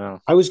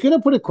 Well, I was going to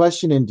put a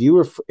question in. Do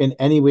you in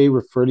any way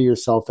refer to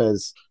yourself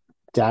as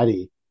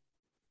daddy?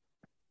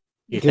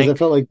 Because I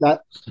felt like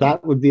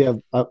that would be a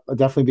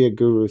definitely be a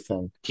guru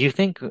thing. Do you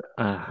think?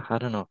 I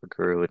don't know if a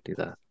guru would do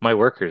that. My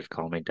workers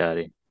call me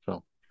daddy,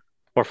 so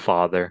or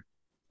father.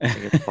 I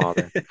guess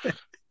father. A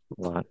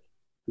lot.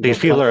 These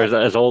people are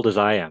as old as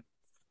I am.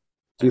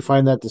 Do you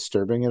find that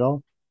disturbing at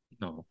all?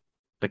 No,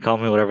 they call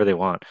me whatever they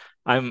want.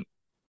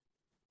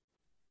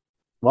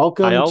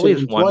 Welcome to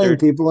employing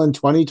people in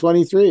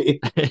 2023.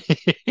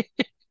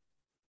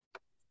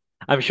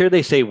 I'm sure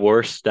they say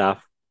worse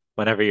stuff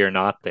whenever you're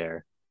not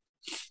there.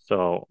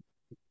 So,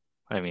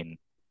 I mean,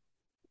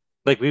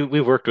 like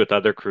we worked with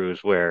other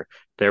crews where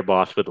their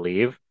boss would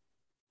leave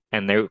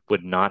and they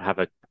would not have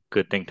a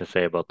good thing to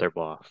say about their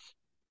boss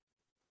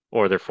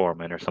or their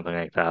foreman or something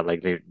like that.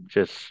 Like they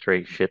just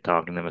straight shit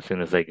talking them as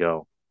soon as they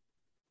go.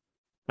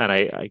 And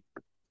I'd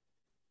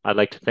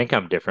like to think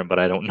I'm different, but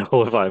I don't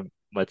know if I'm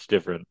much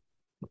different.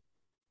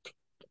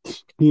 You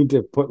need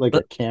to put like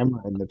a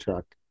camera in the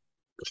truck.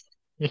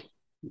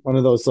 One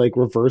of those like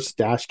reverse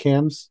dash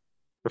cams.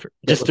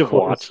 Just to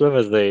watch them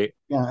as they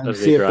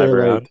drive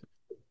around.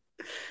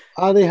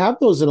 They have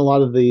those in a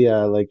lot of the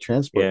like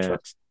transport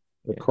trucks.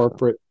 The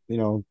corporate,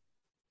 trucks.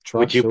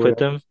 Would you put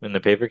them in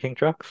the Paper King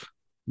trucks?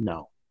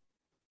 No.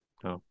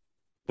 No.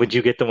 Would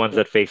you get the ones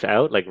that face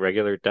out, like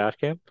regular dash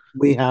cam?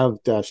 We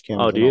have dash cams.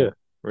 Oh, do you?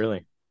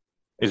 Really?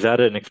 Is that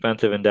an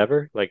expensive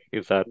endeavor? Like,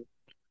 is that?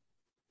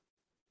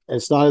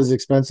 It's not as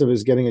expensive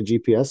as getting a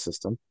GPS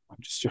system. I'm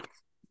just joking.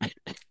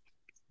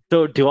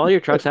 So, do all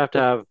your trucks have to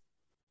have?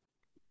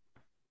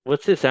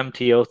 What's this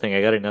MTO thing?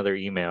 I got another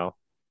email.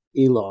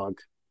 E-log.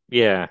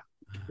 Yeah.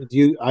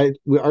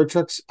 Our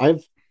trucks.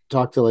 I've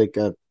talked to like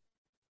a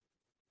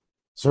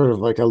sort of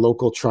like a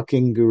local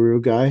trucking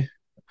guru guy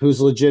who's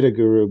legit a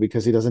guru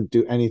because he doesn't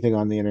do anything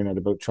on the internet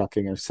about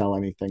trucking or sell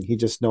anything. He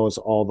just knows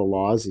all the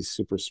laws. He's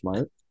super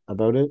smart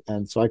about it.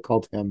 And so I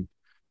called him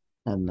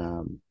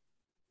and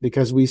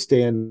because we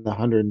stay in the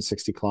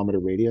 160-kilometer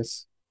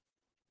radius.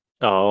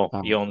 Oh,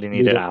 you only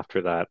need it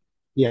after that.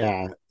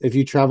 Yeah. If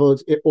you travel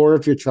or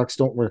if your trucks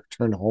don't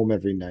return home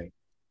every night.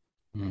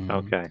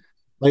 Okay.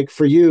 Like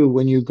for you,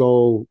 when you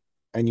go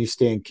and you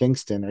stay in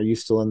Kingston, are you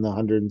still in the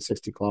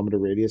 160-kilometer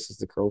radius as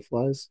the crow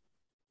flies?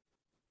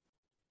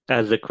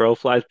 As the crow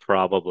flies,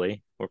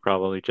 probably. We're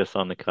probably just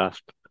on the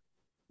cusp.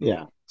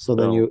 Yeah. So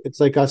then it's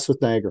like us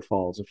with Niagara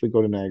Falls. If we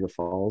go to Niagara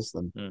Falls,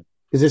 then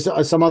because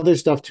there's some other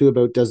stuff too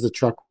about does the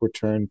truck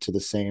return to the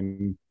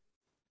same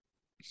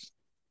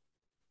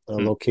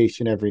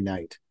location every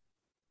night?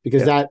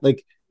 Because that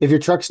like if your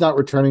truck's not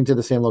returning to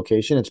the same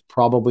location, it's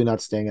probably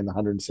not staying in the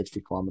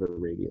 160-kilometer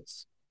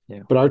radius.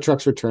 Yeah. But our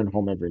trucks return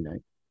home every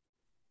night.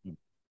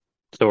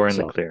 So we're in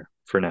the clear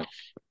for now.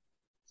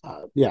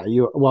 Yeah,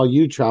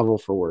 you travel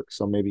for work,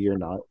 so maybe you're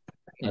not.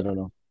 I don't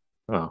know.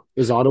 Oh.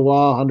 Is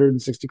Ottawa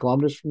 160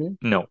 kilometers from you?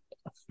 No.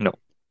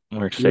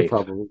 We're safe.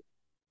 Probably.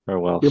 Or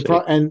well safe.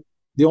 And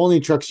the only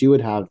trucks you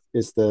would have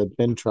is the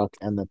bin truck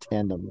and the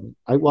tandem.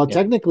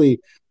 Technically,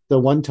 the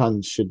 1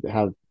 tons should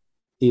have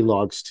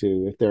e-logs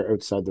too if they're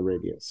outside the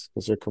radius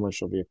because they're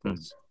commercial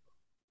vehicles.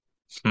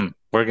 We're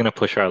going to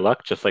push our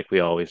luck just like we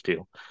always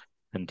do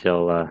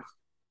until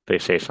they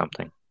say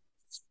something.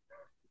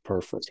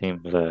 Perfect.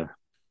 Seems,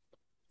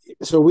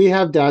 so we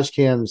have dash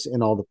cams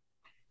in all the.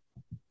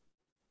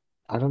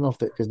 I don't know if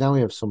because now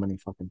we have so many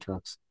fucking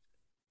trucks.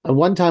 At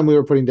one time we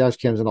were putting dash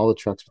cams in all the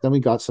trucks, but then we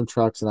got some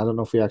trucks, and I don't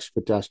know if we actually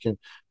put dash cam.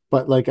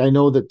 But like I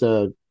know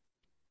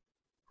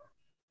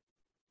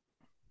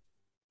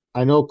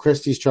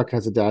Christie's truck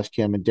has a dash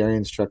cam and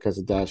Darian's truck has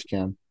a dash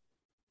cam.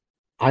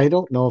 I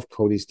don't know if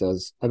Cody's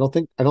does. I don't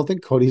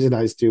think Cody's and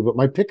I's do, but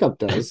my pickup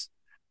does.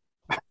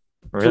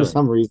 Really? For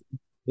some reason.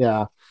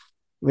 Yeah.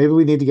 Maybe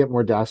we need to get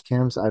more dash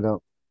cams.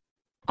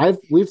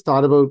 We've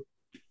thought about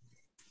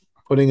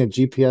putting a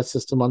GPS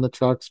system on the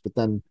trucks, but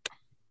then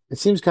it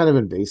seems kind of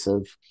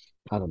invasive.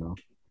 I don't know.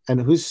 And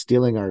who's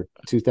stealing our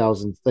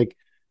 2000? Like,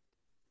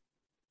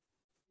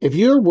 if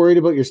you're worried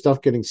about your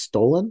stuff getting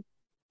stolen,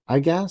 I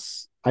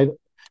guess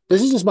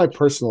This is just my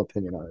personal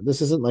opinion on it.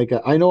 This isn't like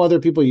I know other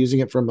people using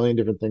it for a million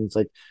different things,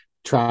 like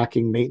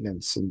tracking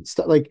maintenance and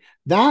stuff like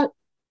that.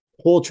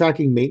 Whole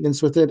tracking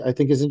maintenance with it, I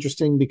think, is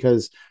interesting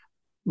because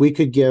we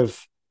could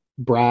give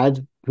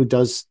Brad, who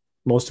does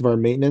most of our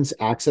maintenance,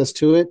 access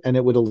to it, and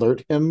it would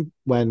alert him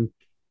when,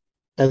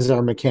 as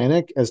our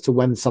mechanic, as to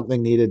when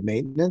something needed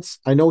maintenance.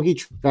 I know he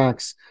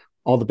tracks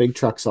all the big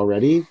trucks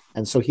already,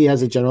 and so he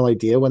has a general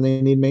idea when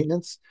they need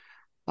maintenance.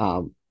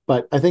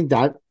 But I think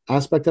that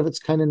aspect of it's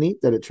kind of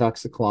neat that it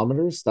tracks the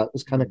kilometers. That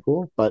was kind of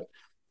cool. But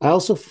I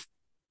also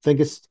think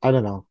it's, I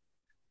don't know,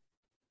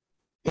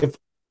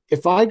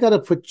 if I got to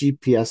put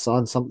GPS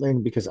on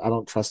something because I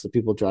don't trust the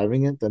people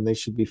driving it, then they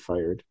should be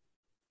fired.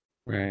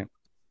 Right.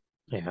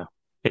 Yeah.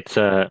 It's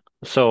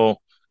so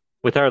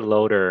with our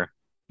loader,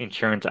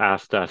 insurance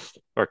asked us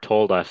or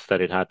told us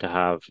that it had to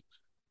have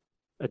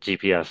a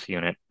GPS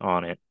unit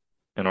on it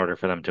in order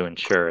for them to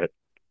insure it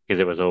because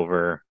it was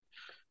over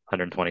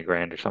 120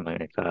 grand or something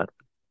like that.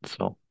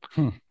 So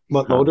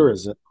What loader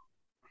is it?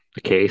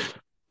 the case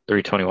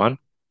 321.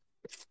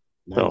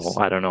 Nice. So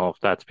I don't know if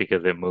that's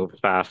because it moves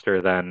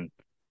faster than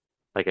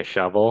like a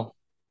shovel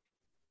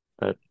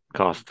that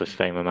costs the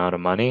same amount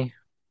of money.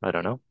 I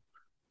don't know.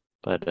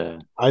 But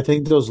I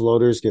think those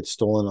loaders get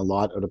stolen a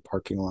lot out of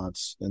parking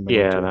lots in the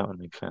yeah, winter. that would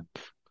make sense.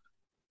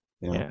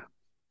 Yeah. Yeah.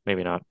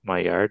 Maybe not my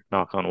yard,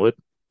 knock on wood,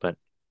 but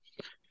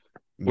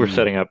we're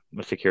setting up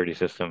a security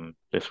system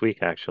this week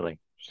actually.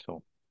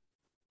 So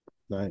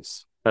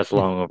nice. that's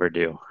long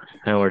overdue.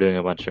 And we're doing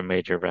a bunch of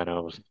major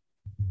renos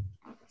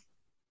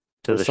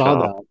to I the saw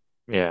shop.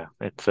 that. Yeah,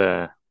 it's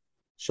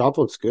Shop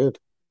looks good.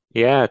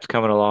 yeah, it's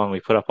coming along. We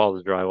put up all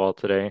the drywall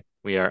today.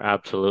 We are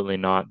absolutely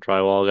not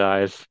drywall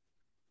guys.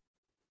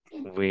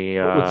 We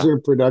What was your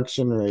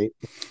production rate?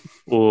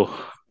 ooh,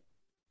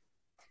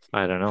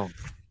 I don't know.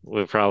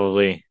 We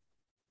probably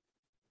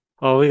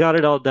oh, we got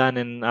it all done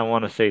in I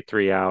want to say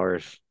 3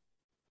 hours.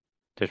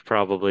 There's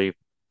probably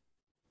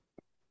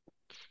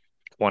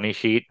 20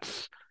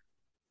 sheets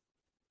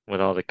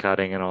with all the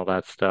cutting and all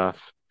that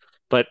stuff.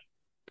 But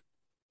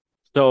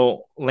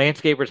so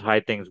landscapers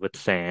hide things with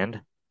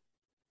sand.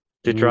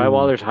 The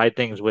drywallers hide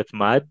things with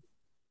mud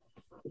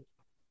I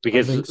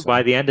because think by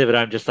so. the end of it,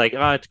 I'm just like,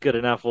 oh, it's good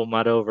enough. We'll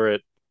mud over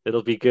it.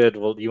 It'll be good.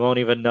 Well, you won't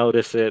even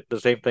notice it. The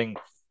same thing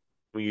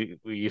we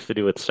used to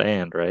do with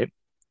sand, right?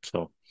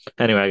 So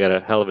anyway, I got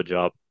a hell of a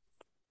job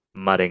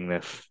mudding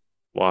this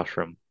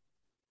washroom.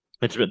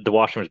 The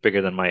washroom is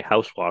bigger than my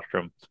house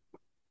washroom.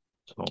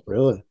 So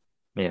Really?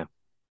 yeah,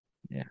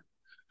 yeah.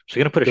 So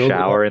gonna put a Build it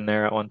shower up. in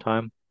there at one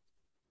time.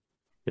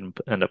 Didn't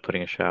end up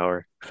putting a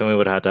shower. Then we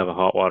would have had to have a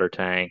hot water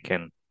tank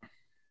and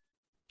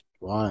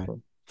Why?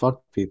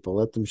 Fuck people.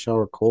 Let them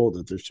shower cold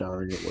if they're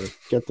showering at work.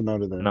 Get them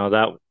out of there.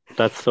 no,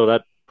 that's so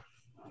that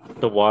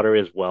the water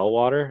is well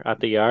water at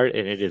the yard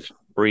and it is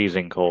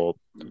freezing cold.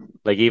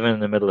 Like even in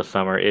the middle of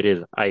summer, it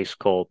is ice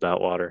cold that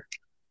water.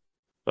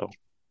 So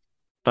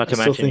not I to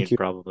still mention think you'd you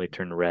probably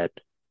turn red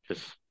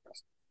just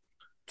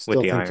with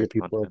still the think iron your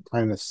people content. are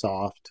kind of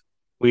soft.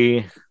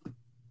 We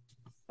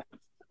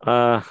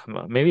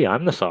maybe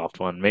I'm the soft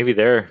one. Maybe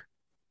they're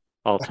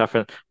all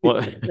tougher.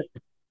 What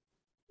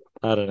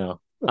I don't know.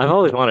 I've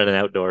always wanted an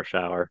outdoor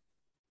shower,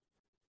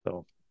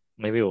 so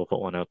maybe we'll put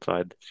one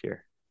outside this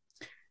year.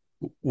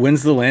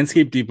 When's the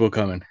Landscape Depot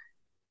coming?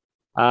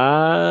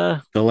 Uh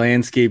The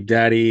Landscape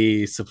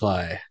Daddy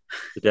Supply.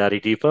 the Daddy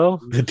Depot.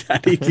 The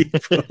Daddy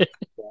Depot.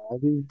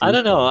 I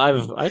don't know.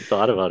 I've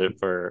thought about it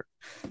for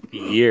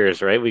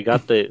years, right? We've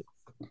got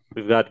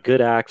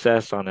good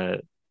access on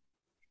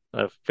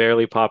a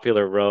fairly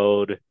popular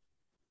road,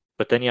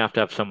 but then you have to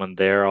have someone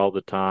there all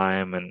the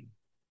time and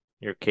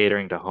you're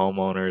catering to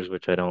homeowners,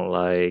 which I don't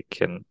like.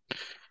 And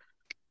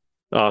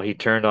oh, he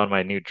turned on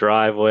my new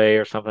driveway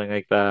or something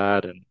like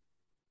that. And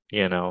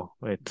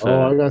it's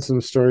Oh, I got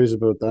some stories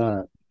about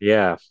that.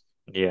 yeah,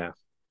 yeah,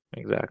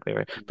 exactly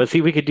right. But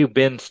see, we could do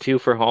bins too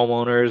for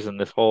homeowners and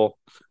this whole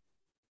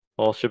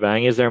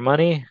shebang. Is there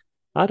money?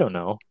 I don't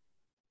know.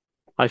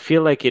 I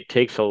feel like it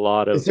takes a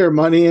lot Is of there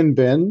money in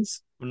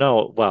bins?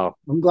 no, well,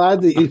 I'm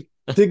glad that you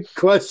did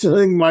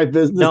questioning my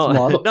business no,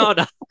 model. no.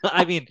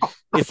 I mean,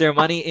 is there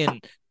money in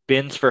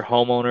bins for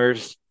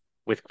homeowners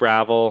with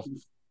gravel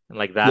and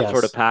like that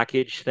sort of Yes.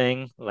 package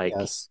thing? Like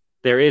Yes.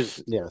 there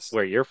is Yes.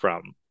 where you're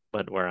from,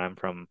 but where I'm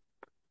from,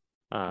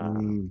 uh,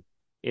 Mm.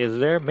 is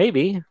there?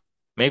 Maybe.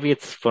 Maybe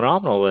it's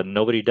phenomenal and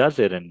nobody does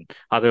it, and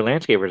other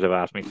landscapers have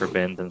asked me for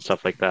bins and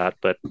stuff like that,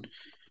 but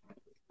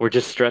we're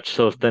just stretched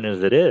so thin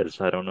as it is.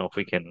 I don't know if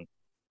we can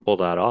pull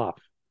that off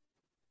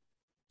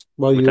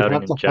Well, you would without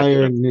an have to injection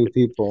hire of new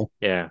people.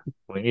 yeah,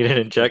 we need an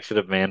injection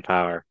of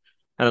manpower.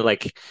 And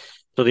like,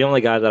 so the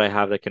only guy that I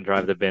have that can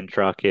drive the bin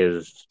truck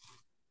is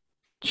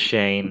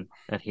Shane,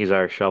 and he's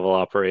our shovel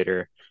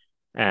operator.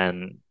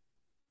 And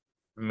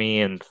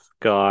me and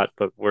Scott,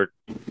 but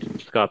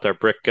Scott's our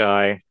brick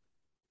guy,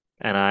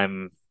 and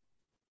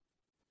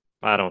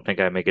I don't think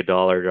I make a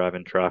dollar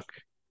driving truck.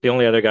 The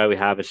only other guy we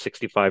have is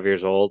 65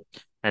 years old,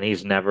 and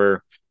he's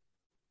never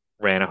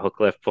ran a hook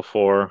lift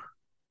before.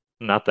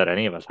 Not that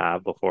any of us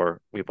have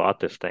before we bought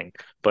this thing,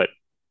 but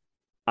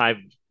I've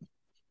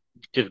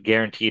just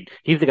guaranteed.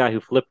 He's the guy who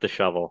flipped the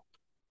shovel.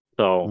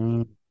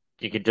 So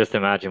you could just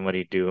imagine what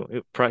he'd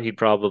do. He'd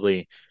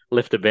probably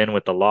lift a bin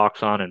with the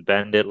locks on and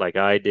bend it like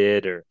I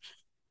did, or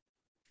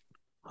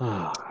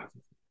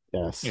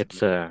yes.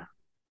 It's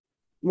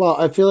Well,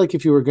 I feel like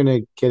if you were going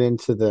to get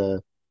into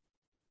the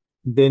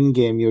bin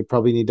game, you would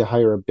probably need to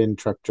hire a bin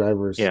truck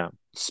drivers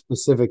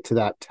specific to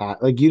that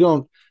task. Like you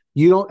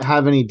don't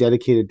have any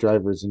dedicated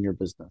drivers in your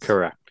business.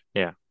 Correct.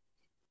 Yeah.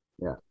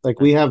 Yeah. Like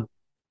we have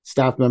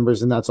staff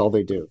members and that's all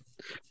they do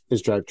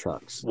is drive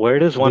trucks. Where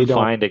does one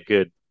find a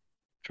good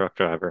truck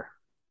driver?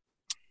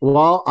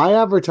 Well, I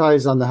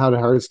advertise on the How to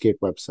Hardscape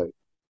website.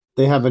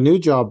 They have a new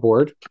job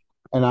board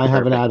and I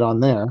have an ad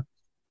on there.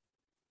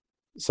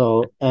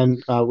 So,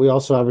 and we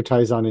also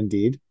advertise on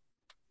Indeed.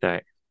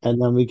 Okay.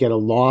 And then we get a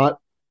lot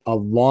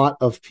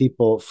of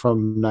people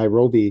from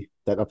Nairobi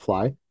that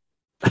apply.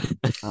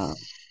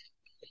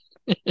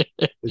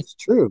 It's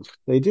true.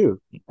 They do.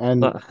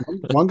 And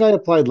one guy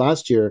applied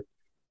last year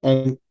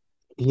and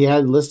he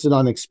had listed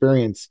on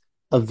experience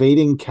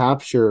evading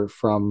capture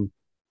from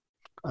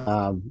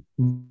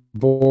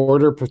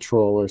Border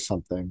Patrol or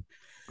something.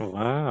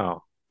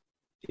 Wow.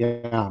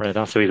 Yeah. Right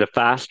on. So he's a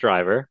fast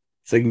driver.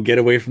 So he can get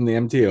away from the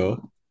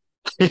MTO.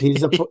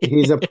 He's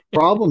a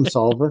problem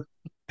solver.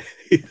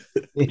 He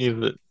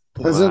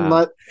doesn't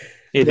let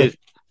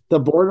the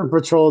Border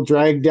Patrol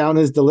drag down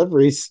his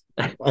deliveries.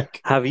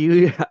 Like, have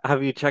you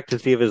checked to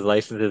see if his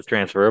license is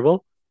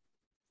transferable?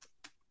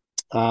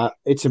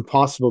 It's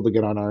impossible to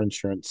get on our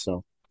insurance,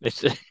 so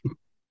it's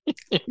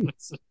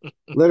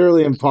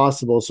literally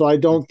impossible. So I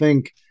don't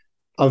think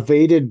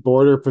evaded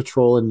Border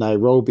Patrol in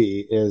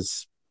Nairobi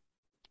is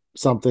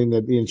something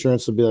that the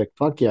insurance would be like,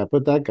 fuck yeah,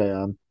 put that guy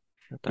on.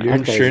 Your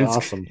insurance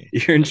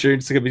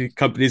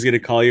company is going to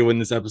call you when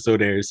this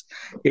episode airs.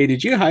 Hey,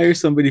 did you hire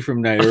somebody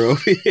from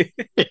Nairobi?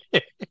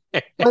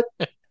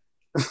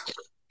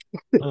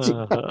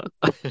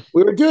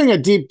 We were doing a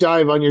deep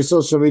dive on your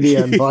social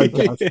media and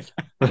podcast.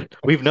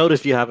 We've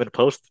noticed you haven't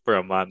posted for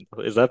a month.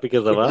 Is that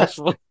because of us?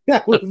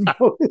 Yeah, we've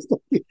noticed.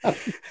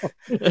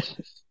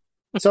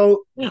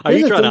 So, are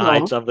you trying to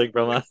hide something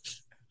from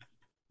us?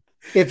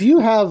 If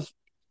you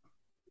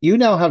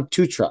now have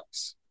two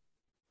trucks.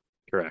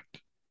 Correct.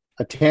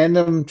 A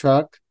tandem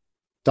truck,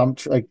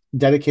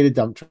 dedicated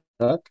dump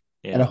truck,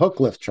 and a hook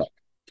lift truck.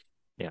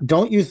 Yeah.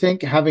 Don't you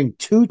think having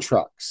two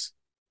trucks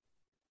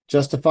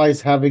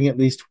justifies having at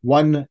least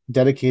one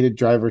dedicated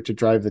driver to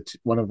drive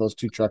one of those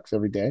two trucks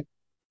every day?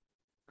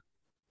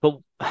 But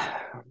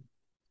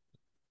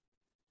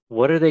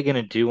what are they going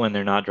to do when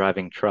they're not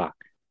driving truck?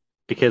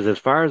 Because as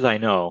far as I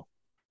know,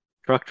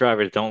 truck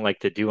drivers don't like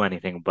to do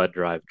anything but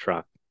drive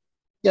truck.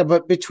 Yeah,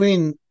 but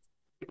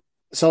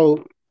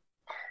so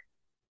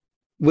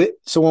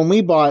when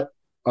we bought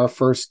our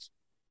first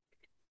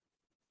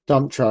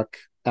dump truck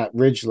at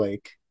Ridge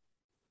Lake,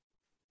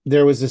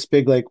 there was this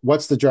big, like,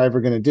 what's the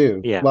driver going to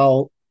do? Yeah.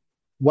 Well,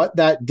 what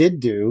that did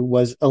do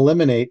was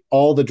eliminate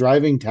all the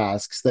driving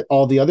tasks that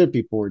all the other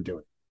people were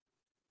doing.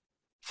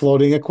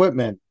 Floating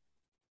equipment,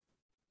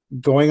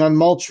 going on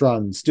mulch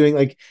runs,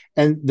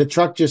 and the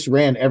truck just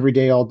ran every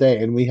day, all day.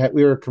 And we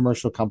were a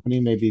commercial company,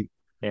 maybe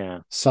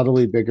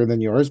subtly bigger than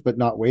yours, but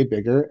not way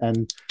bigger.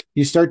 And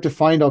you start to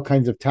find all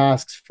kinds of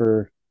tasks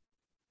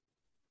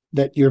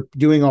that you're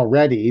doing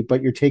already,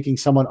 but you're taking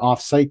someone off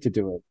site to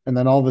do it. And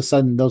then all of a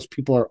sudden those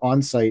people are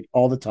on site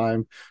all the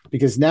time,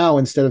 because now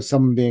instead of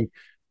someone being,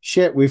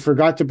 shit, we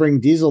forgot to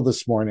bring diesel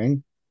this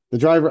morning, the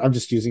driver, I'm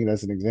just using it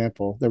as an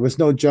example, there was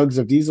no jugs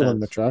of diesel in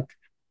the truck.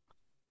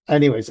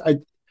 Anyways,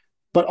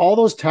 but all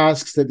those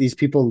tasks that these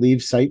people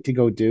leave site to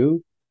go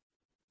do,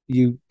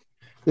 the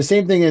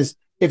same thing is,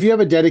 if you have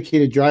a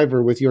dedicated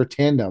driver with your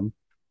tandem,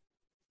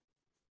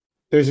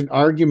 there's an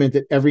argument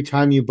that every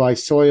time you buy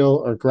soil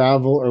or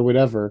gravel or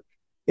whatever,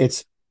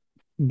 it's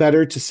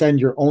better to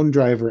send your own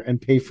driver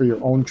and pay for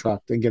your own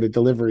truck than get a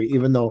delivery,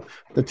 even though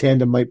the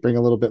tandem might bring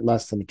a little bit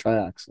less than a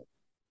triaxle.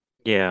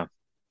 Yeah.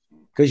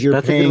 Because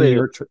you're paying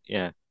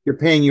you're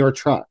paying your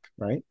truck,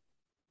 right?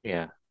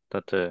 Yeah.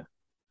 That's a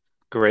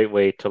great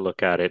way to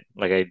look at it.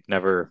 Like, I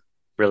never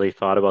really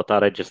thought about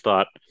that. I just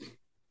thought,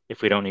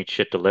 if we don't need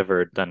shit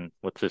delivered, then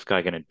what's this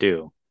guy going to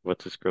do?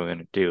 What's this girl going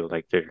to do?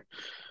 Like, they're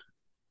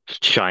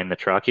just shine the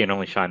truck. You can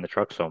only shine the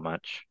truck so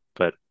much.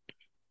 But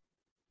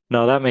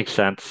no, that makes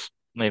sense.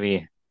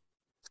 Maybe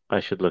I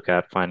should look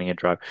at finding a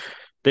driver.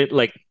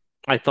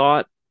 I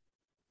thought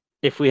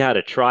if we had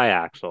a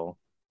triaxle,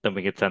 then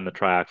we could send the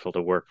triaxle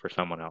to work for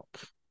someone else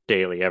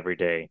daily, every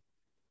day,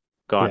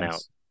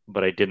 out.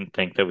 But I didn't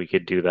think that we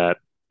could do that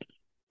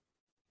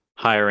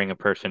hiring a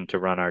person to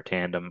run our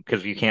tandem,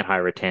 because you can't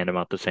hire a tandem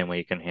out the same way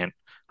you can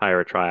hire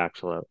a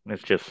triaxle out.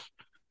 It's just,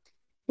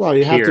 well,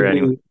 you have to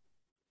be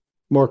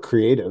more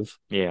creative.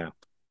 Yeah.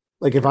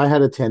 Like, if I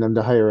had a tandem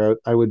to hire out,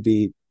 I would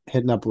be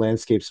hitting up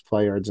landscape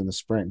supply yards in the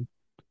spring,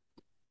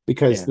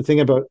 because the thing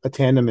about a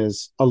tandem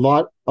is a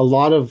lot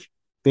of,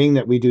 being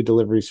that we do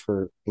deliveries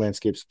for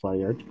landscape supply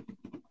yard,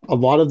 a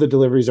lot of the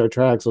deliveries our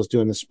triaxles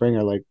do in the spring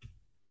are like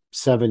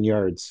 7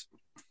 yards,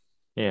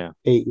 8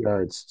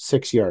 yards,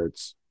 6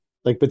 yards.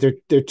 Like, but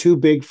they're too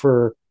big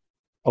for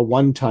a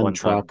 1 ton One-ton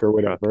truck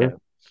or truck. Yeah. whatever,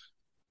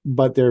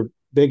 but they're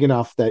big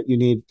enough that you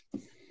need.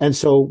 And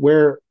so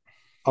where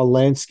a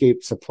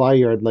landscape supply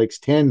yard likes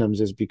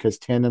tandems is because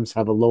tandems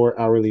have a lower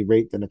hourly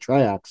rate than a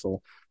triaxle.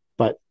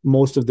 But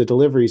most of the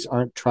deliveries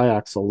aren't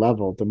triaxle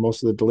level. The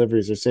most of the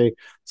deliveries are say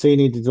you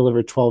need to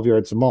deliver 12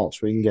 yards of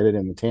mulch, where you can get it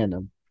in the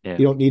tandem. Yeah.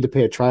 You don't need to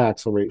pay a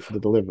triaxle rate for the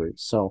delivery.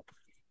 So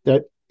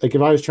that, like,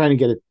 if I was trying to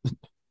get it,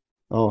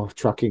 oh,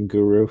 trucking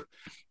guru,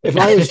 if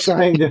I was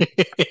trying to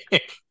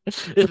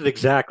This is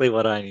exactly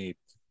what I need.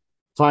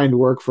 find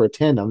work for a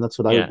tandem, that's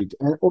what I would Yeah. be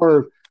doing.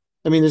 Or,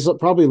 I mean, there's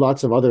probably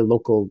lots of other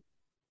local,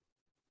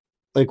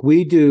 like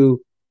we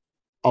do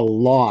a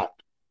lot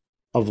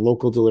of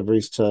local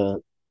deliveries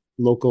to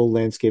local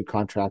landscape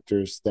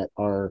contractors that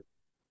are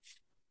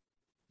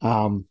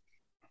 12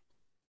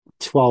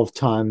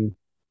 ton,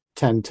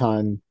 10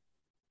 ton,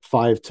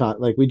 5 ton.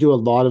 Like we do a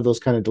lot of those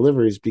kind of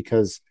deliveries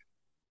because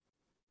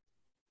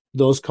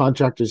those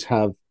contractors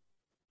have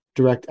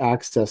direct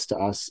access to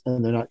us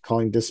and they're not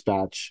calling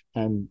dispatch.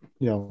 And,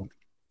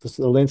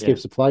 the landscape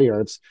Yeah. supply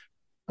yards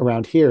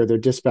around here, their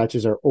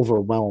dispatches are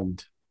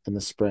overwhelmed in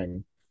the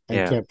spring and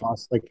Yeah. can't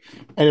possibly,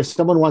 and if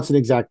someone wants an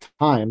exact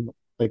time,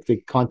 like they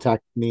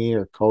contact me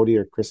or Cody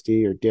or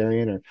Christy or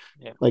Darian or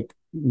Yeah. like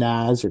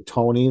Naz or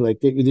Tony,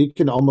 like you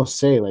can almost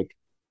say like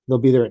they'll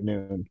be there at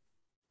noon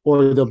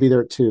or they'll be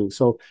there at 2.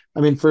 So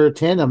I mean, for a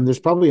tandem, there's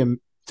probably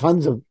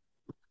tons of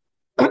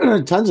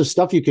tons of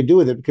stuff you could do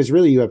with it, because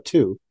really you have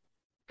 2,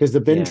 because the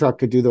bin Yeah. truck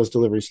could do those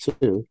deliveries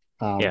too.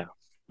 Yeah.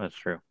 That's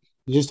true.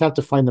 You just have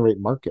to find the right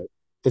market.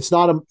 It's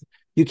not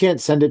you can't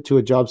send it to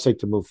a job site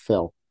to move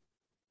fill.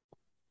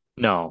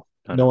 No.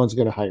 No one's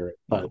going to hire it,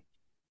 but No.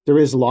 there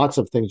is lots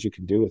of things you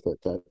can do with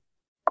it.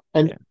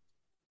 And Yeah.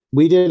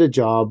 we did a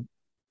job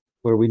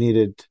where we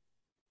needed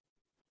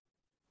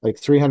like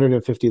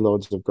 350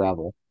 loads of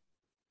gravel.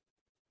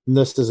 And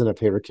this isn't a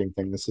Paver King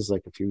thing. This is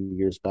like a few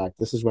years back.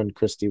 This is when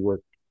Christy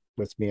worked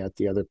with me at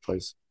the other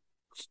place.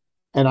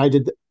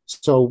 And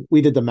so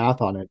we did the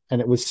math on it,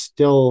 and it was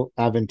still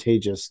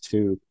advantageous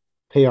to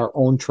pay our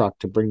own truck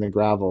to bring the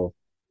gravel.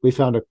 We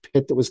found a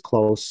pit that was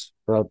close,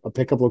 or a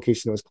pickup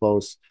location that was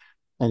close,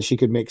 and she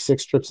could make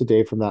 6 trips a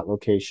day from that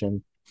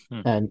location.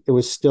 And it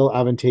was still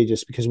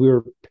advantageous because we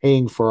were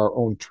paying for our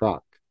own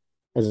truck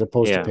as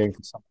opposed to Yeah. paying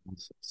for someone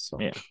else's. So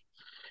Yeah.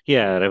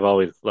 Yeah. And I've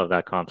always loved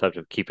that concept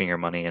of keeping your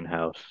money in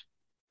house.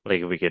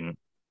 Like if we can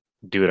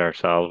do it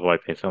ourselves, why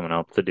pay someone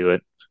else to do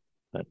it?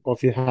 But well,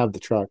 if you have the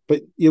truck,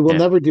 but you will yeah.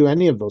 never do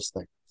any of those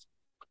things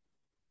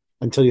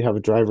until you have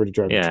a driver to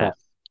drive the Yeah. truck.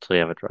 So you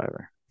have a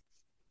driver.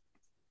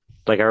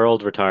 Like our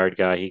old retired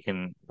guy, he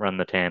can run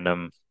the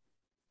tandem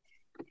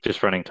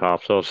just running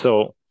topsoil.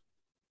 So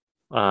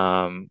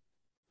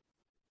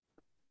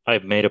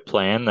I've made a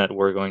plan that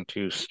we're going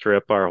to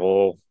strip our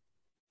whole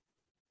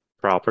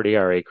property,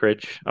 our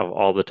acreage of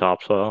all the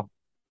topsoil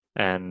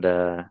and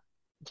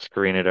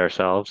screen it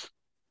ourselves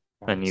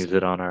and use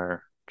it on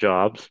our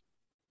jobs.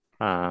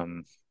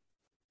 Um,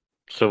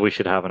 so we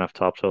should have enough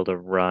topsoil to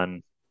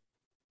run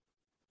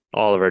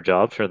all of our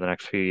jobs for the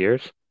next few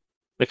years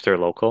if they're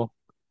local.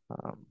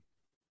 Um,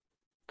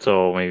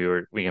 so maybe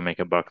we can make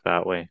a buck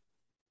that way.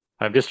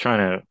 I'm just trying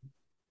to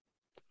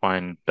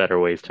find better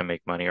ways to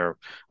make money or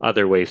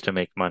other ways to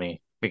make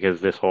money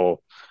because this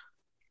whole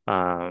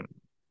um,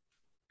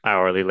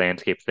 hourly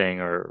landscape thing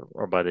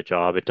or by the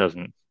job, it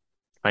doesn't.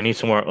 I need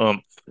some more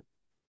oomph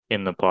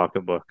in the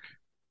pocketbook.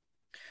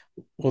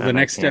 Well, the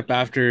next step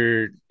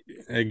after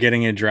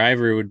getting a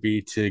driver would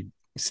be to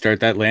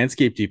start that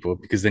landscape depot,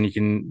 because then you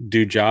can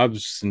do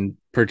jobs and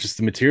purchase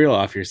the material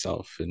off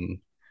yourself. And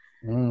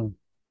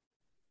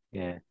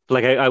yeah,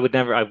 like I would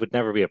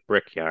never be a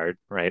brickyard,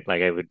 right?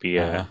 Like I would be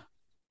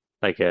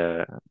like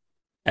a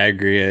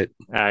aggregate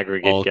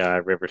bulk. Guy,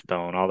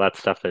 Riverstone, all that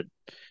stuff that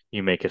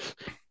you make us.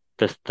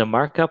 The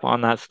markup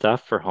on that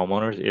stuff for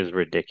homeowners is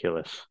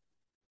ridiculous.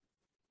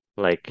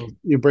 Like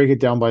you break it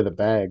down by the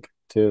bag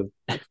too.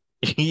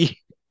 we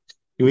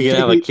can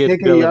have a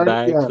kid filling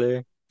bags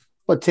there.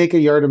 But take a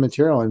yard of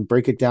material and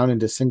break it down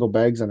into single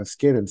bags on a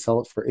skid and sell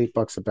it for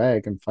 $8 a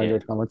bag and find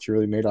out how much you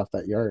really made off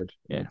that yard.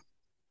 Yeah,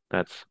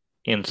 that's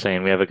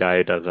insane. We have a guy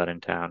who does that in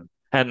town,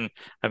 and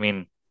I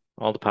mean,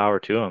 all the power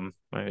to him.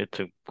 It's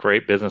a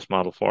great business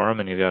model for him,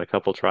 and he's got a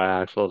couple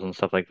triaxles and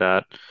stuff like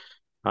that.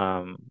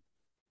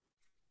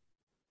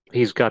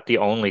 He's got the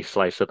only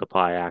slice of the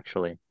pie,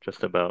 actually,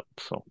 just about.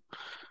 So,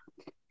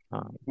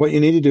 what you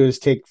need to do is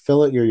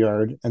fill at your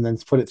yard and then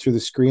put it through the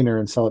screener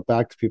and sell it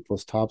back to people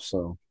as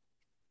topsoil,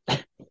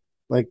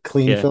 like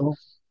clean fill,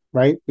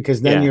 right?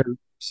 Because then you're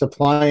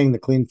supplying the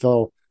clean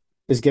fill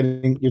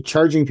you're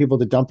charging people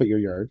to dump at your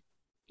yard.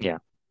 Yeah.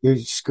 You're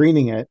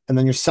screening it, and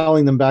then you're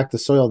selling them back the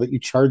soil that you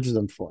charge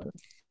them for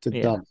to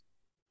dump.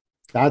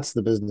 That's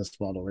the business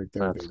model right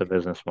there. That's the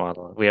business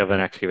model. We have an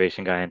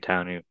excavation guy in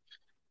town who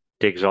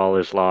digs all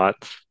his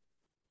lots,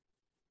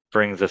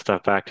 brings the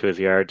stuff back to his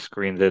yard,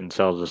 screens it, and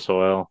sells the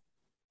soil.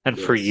 And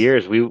for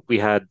years, we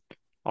had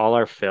all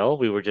our fill.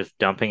 We were just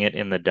dumping it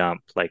in the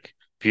dump, like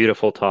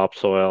beautiful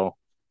topsoil.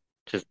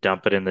 Just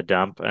dump it in the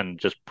dump and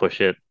just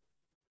push it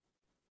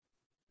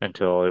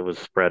until it was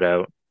spread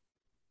out.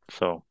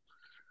 So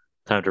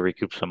time to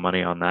recoup some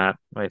money on that,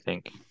 I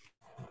think.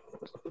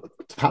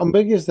 How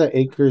big is the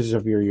acres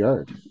of your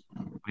yard?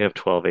 We have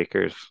 12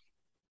 acres.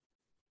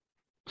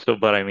 So,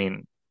 but I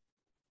mean,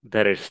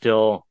 that is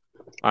still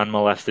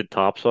unmolested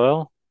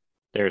topsoil.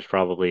 There's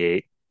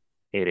probably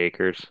eight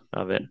acres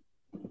of it.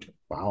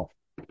 Wow.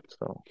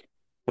 So,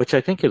 which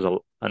I think is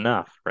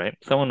enough, right?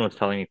 Someone was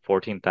telling me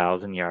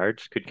 14,000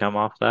 yards could come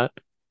off that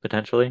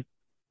potentially.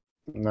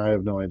 I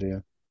have no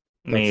idea.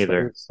 Me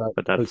either,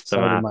 but that's the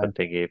math that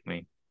they gave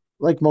me.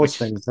 Like most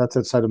things, that's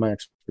outside of my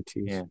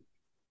expertise. Yeah.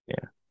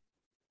 Yeah.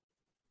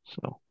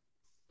 So,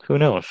 who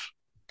knows?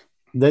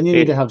 Then you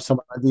need to have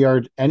someone at the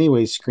yard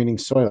anyway screening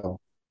soil.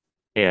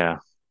 Yeah.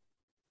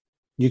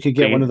 You could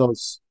get one of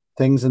those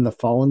things in the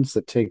phones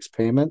that takes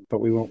payment, but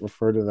we won't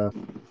refer to the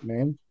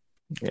name.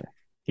 Yeah.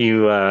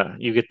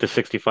 You get the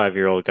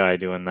 65-year-old guy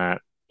doing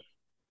that,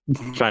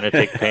 trying to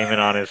take payment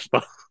on his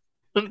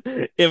phone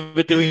in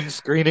between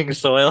screening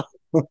soil.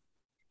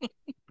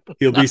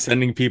 He'll be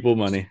sending people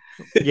money.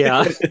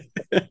 Yeah.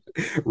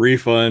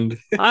 Refund.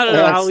 I don't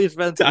know how we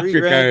spent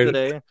 $3,000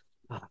 today.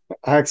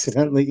 I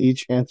accidentally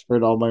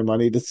transferred all my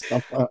money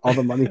to all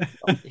the money.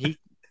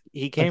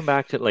 He came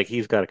back to, like,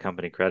 he's got a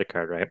company credit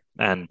card, right?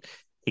 And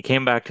he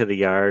came back to the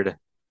yard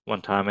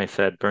one time. I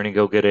said, Bernie,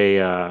 go get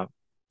a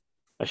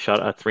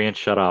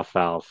 3-inch shutoff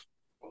valve.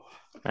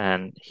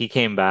 And he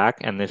came back,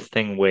 and this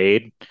thing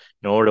weighed,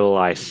 no order to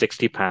lie,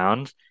 60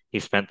 pounds.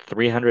 He spent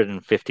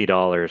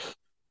 $350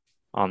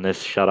 on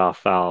this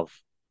shutoff valve,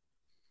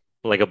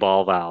 like a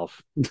ball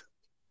valve.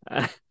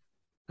 I'm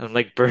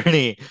like,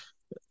 Bernie,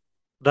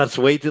 that's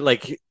way too,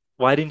 like,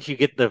 why didn't you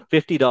get the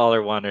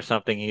 $50 one or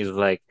something? He's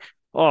like,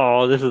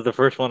 oh, this is the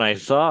first one I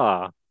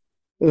saw.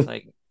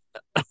 Like,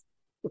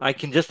 I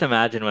can just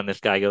imagine when this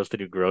guy goes to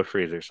do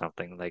groceries or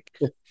something. Like,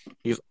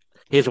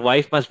 his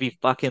wife must be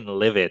fucking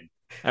livid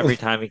every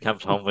time he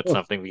comes home with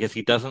something because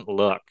he doesn't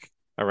look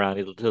around.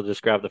 He'll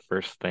just grab the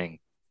first thing.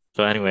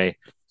 So anyway,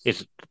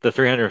 it's the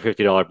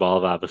 $350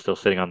 ball valve is still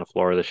sitting on the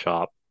floor of the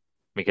shop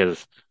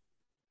because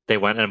they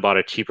went and bought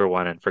a cheaper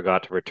one and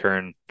forgot to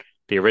return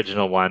the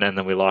original one, and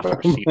then we lost a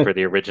receipt for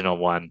the original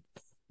one.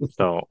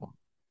 So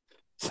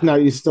now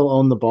you still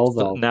own the ball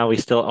valve. Now we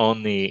still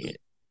own the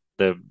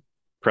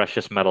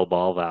precious metal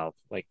ball valve.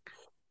 Like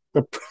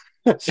the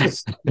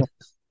precious.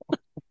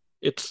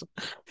 It's,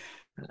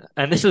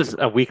 and this is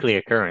a weekly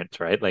occurrence,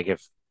 right? Like,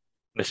 if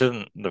this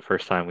isn't the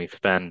first time we've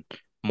spent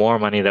more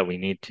money that we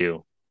need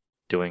to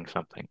doing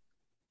something.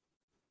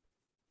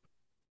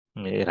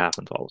 It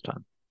happens all the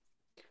time.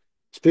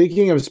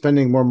 Speaking of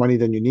spending more money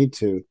than you need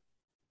to,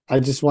 I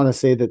just want to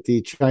say that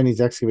the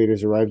Chinese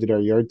excavators arrived at our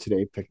yard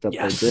today, picked up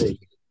by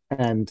Drake,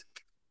 and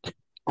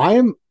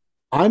I'm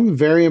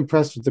very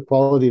impressed with the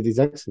quality of these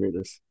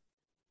excavators.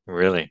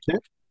 Really?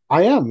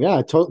 I am.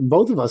 Yeah,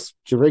 both of us,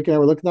 Drake and I,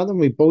 were looking at them.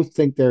 We both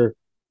think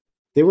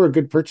they were a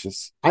good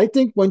purchase. I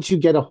think once you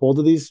get a hold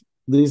of these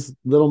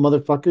little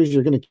motherfuckers,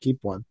 you're going to keep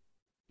one.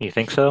 You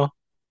think so?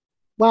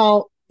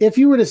 Well, if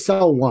you were to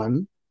sell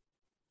one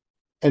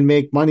and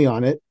make money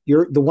on it,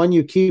 the one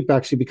you keep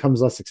actually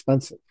becomes less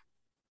expensive.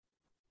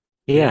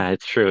 Yeah,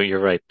 it's true. You're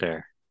right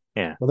there.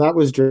 Yeah. Well, that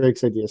was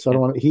Drake's idea. So I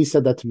don't want to, he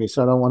said that to me.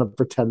 So I don't want to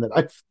pretend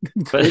that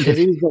he's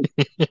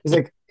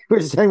like, we were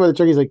just talking about the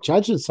truck. He's like,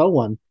 Chad should sell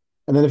one.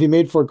 And then if he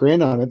made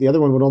 $4,000 on it, the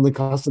other one would only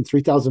cost him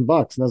 $3,000. And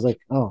I was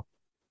like, oh,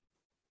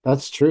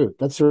 that's true.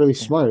 That's really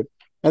smart.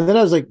 And then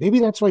I was like, maybe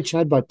that's why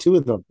Chad bought 2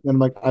 of them. And I'm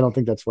like, I don't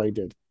think that's why he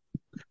did.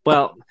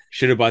 Well,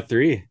 should have bought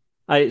 3.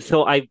 In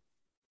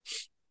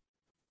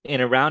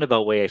a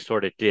roundabout way, I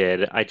sort of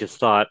did. I just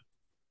thought,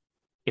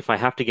 if I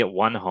have to get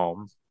one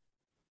home,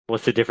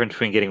 what's the difference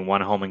between getting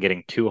one home and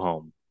getting 2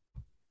 home?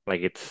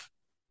 Like, it's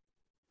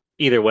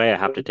either way, I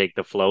have to take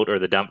the float or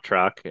the dump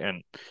truck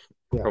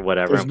or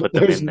whatever and put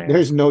them in there.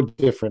 There's no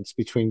difference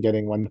between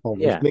getting one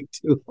home and getting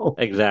 2 home.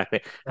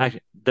 Exactly.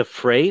 The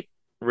freight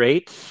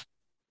rates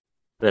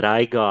that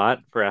I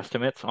got for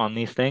estimates on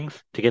these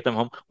things to get them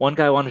home, one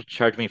guy wanted to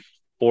charge me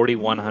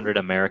 4,100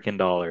 American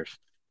dollars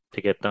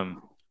to get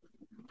them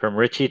from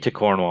Ritchie to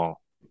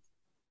Cornwall.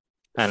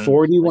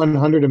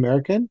 4,100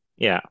 American?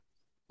 Yeah.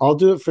 I'll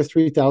do it for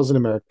 3,000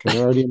 American.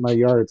 They're already in my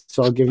yard,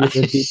 so I'll give you a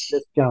deep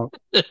discount.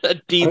 A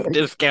deep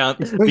discount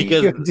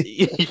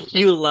because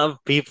you love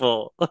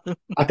people.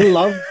 I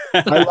love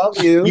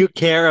you. You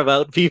care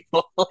about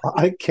people.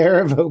 I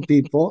care about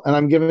people, and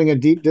I'm giving a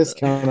deep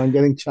discount on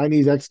getting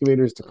Chinese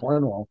excavators to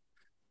Cornwall.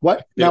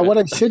 What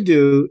I should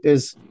do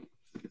is,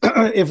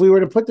 if we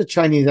were to put the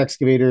Chinese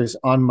excavators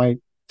on my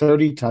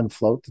 30-ton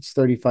float that's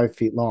 35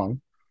 feet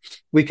long,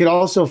 we could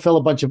also fill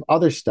a bunch of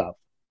other stuff.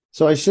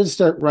 So I should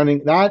start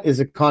running. That is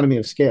economy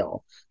of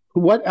scale.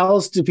 What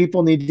else do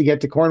people need to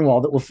get to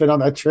Cornwall that will fit on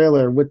that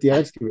trailer with the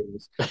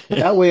excavators?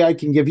 That way I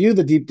can give you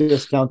the deep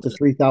discount to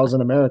 3,000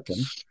 American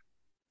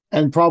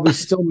and probably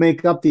still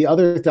make up the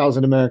other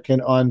 1,000 American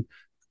on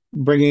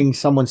bringing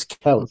someone's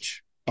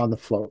couch on the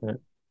float.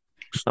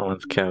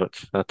 Someone's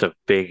couch. That's a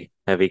big,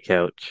 heavy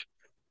couch.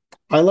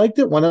 I like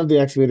that one of the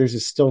excavators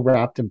is still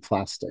wrapped in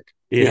plastic.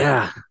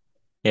 Yeah.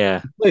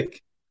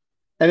 Like,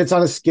 and it's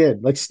on a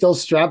skid, like still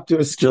strapped to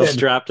a skid. Still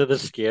strapped to the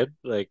skid.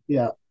 Like,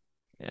 yeah.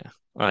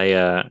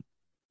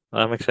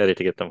 I'm excited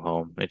to get them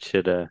home. It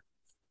should.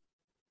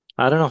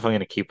 I don't know if I'm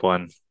gonna keep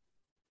one,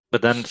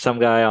 but then some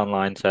guy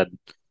online said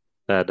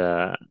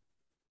that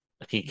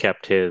he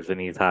kept his and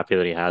he's happy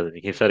that he has it.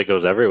 He said it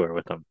goes everywhere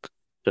with him,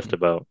 just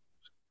about.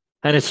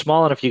 And it's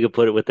small enough you could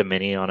put it with the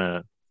mini on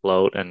a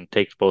float and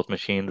takes both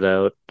machines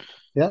out.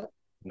 Yeah.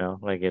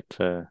 Like it's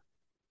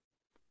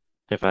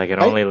if I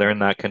can only learn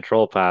that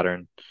control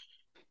pattern.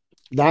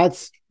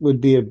 That's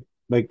would be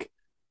like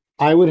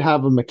I would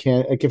have a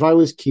mechanic, like if I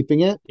was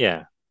keeping it.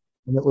 Yeah.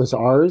 And it was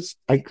ours.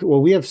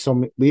 We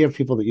have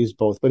people that use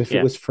both, but if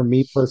it was for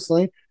me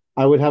personally,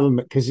 I would have them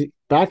because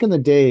back in the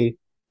day,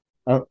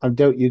 I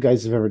doubt you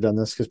guys have ever done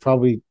this because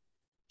probably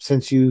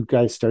since you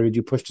guys started,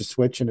 you pushed a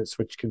switch and it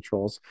switched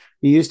controls.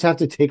 You used to have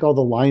to take all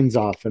the lines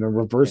off and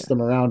reverse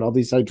them around, all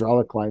these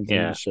hydraulic lines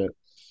and shit.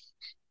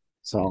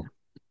 So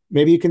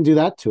maybe you can do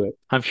that to it.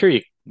 I'm sure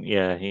you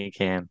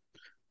can.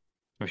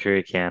 I'm sure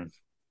you can.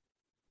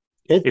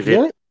 Is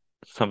it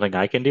something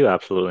I can do?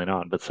 Absolutely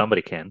not, but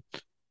somebody can.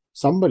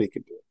 Somebody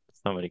could do it.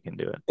 Somebody can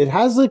do it. It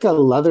has like a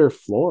leather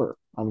floor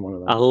on one of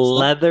them. A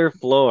leather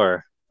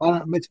floor.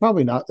 It's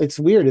probably not. It's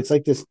weird. It's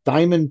like this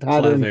diamond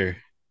pattern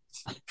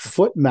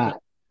foot mat.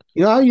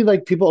 You know how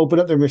people open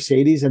up their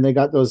Mercedes and they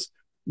got those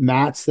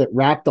mats that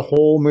wrap the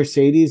whole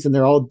Mercedes and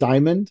they're all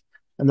diamond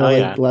and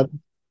they're leather.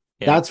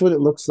 Yeah. That's what it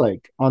looks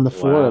like on the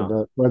floor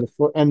of where the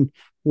floor. And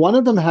one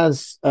of them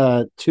has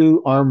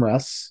 2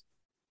 armrests.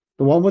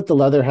 The one with the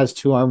leather has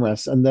 2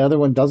 armrests, and the other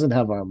one doesn't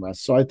have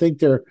armrests. So I think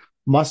there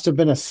must have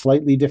been a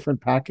slightly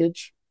different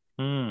package.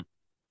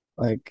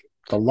 Like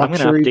the luxury.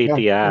 I'm going to update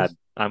the ad.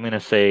 I'm going to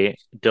say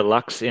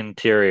deluxe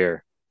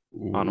interior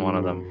on one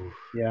of them.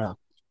 Yeah.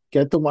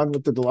 Get the one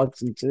with the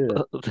deluxe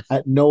interior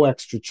at no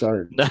extra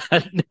charge.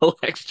 No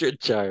extra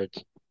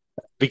charge.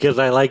 Because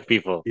I like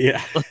people.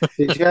 Yeah.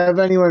 Did you have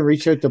anyone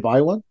reach out to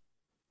buy one?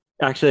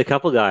 Actually, a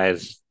couple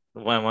guys.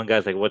 One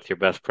guy's like, "What's your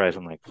best price?"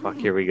 I'm like, "Fuck,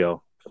 here we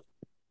go."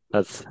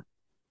 I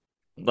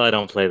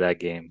don't play that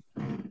game,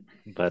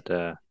 but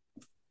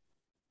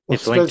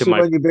it's linked to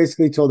my. When you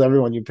basically told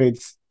everyone you paid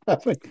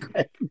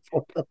 $7,000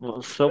 for them.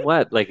 Well, so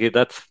what? Like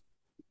that's.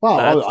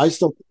 Wow, I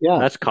still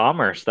That's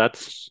commerce.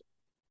 That's.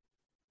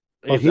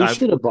 Well, he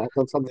should have bought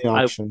them from the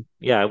auction.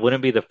 I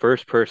wouldn't be the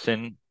first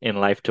person in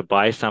life to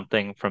buy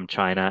something from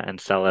China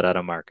and sell it at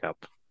a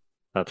markup.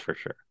 That's for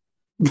sure.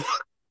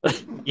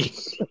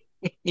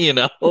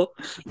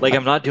 Like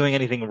I'm not doing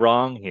anything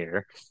wrong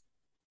here.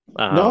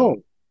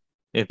 No,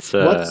 it's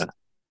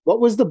what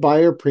was the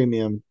buyer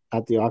premium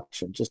at the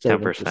auction? Just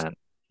 10%.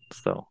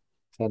 So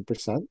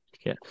 10%.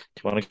 Yeah.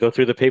 Do you want to go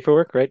through the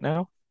paperwork right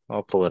now?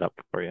 I'll pull it up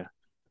for you.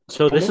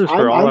 So this is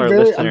for all our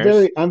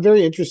listeners. I'm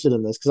very interested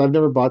in this because I've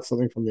never bought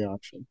something from the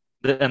auction.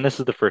 And this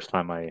is the first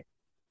time I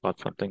bought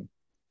something.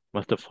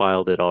 Must have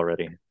filed it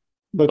already.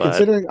 But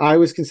considering I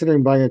was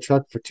considering buying a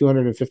truck for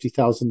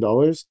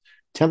 $250,000,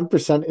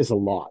 10% is a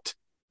lot.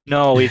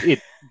 No,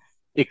 it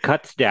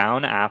cuts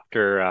down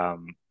after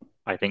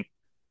I think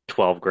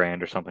 12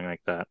 grand or something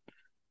like that.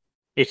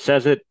 It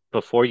says it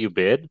before you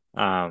bid.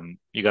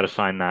 You got to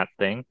sign that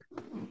thing.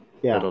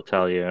 Yeah, it'll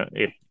tell you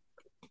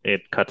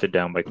it cuts it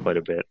down by quite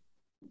a bit,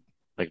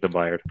 like the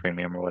buyer's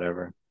premium or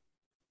whatever.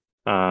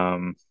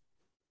 What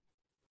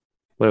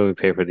do we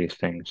pay for these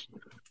things?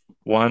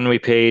 One we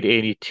paid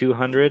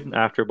 $8,200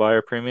 after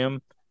buyer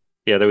premium.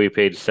 The other we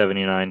paid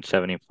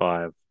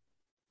 $79.75.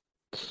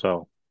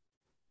 So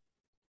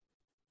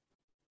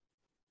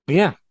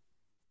yeah.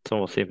 So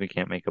we'll see if we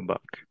can't make a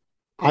buck.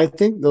 I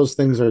think those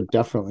things are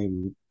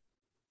definitely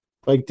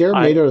like they're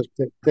made out of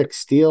thick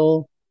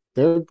steel.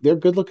 They're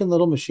good looking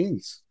little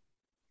machines.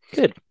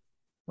 Good.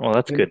 Well,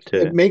 that's good too.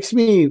 It makes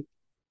me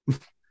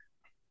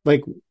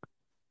like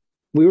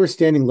we were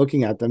standing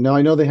looking at them. Now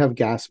I know they have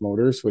gas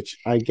motors, which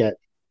I get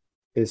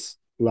is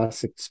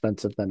less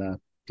expensive than a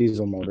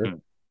diesel motor. Mm-hmm.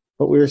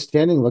 But we were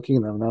standing looking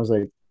at them and I was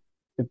like,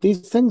 if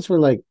these things were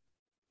like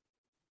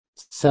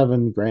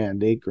 $7,000,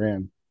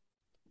 $8,000,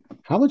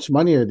 how much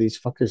money are these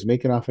fuckers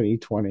making off an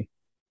E20?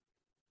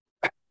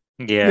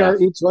 Yeah. Our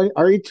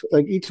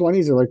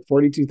E20s are like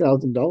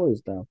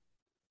 $42,000 now.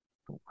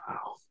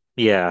 Wow.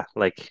 Yeah,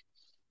 like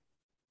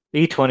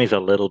E20 is a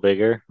little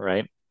bigger,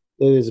 right?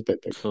 It is a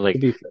bit bigger. So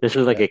this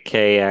is like a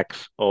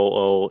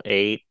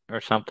KX008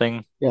 or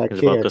something. Yeah,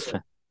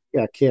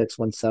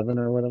 KX17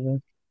 or whatever.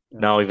 Yeah.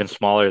 No, even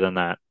smaller than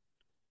that.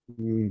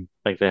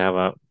 Like they have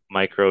a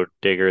micro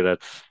digger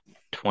that's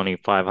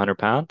 2,500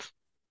 pounds.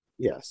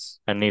 Yes.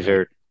 And these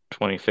are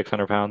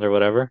 2,600 pounds or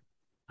whatever.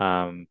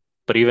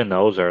 But even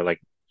those are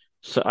like,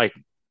 so I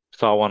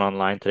saw one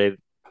online today,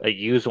 a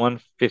used one,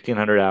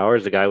 1,500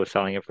 hours. The guy was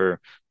selling it for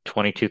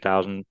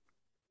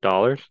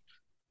 $22,000.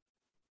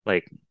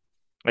 Like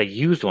a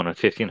used one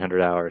of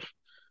 1,500 hours.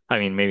 I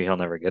mean, maybe he'll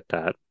never get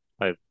that.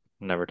 I've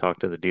never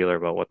talked to the dealer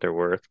about what they're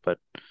worth, but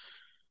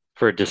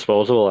for a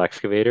disposable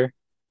excavator,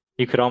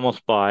 you could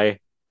almost buy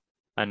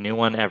a new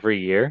one every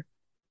year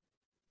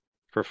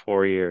for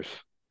 4 years.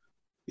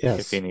 Yes.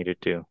 If you needed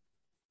to.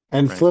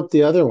 And flip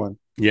the other one.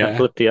 Yeah. And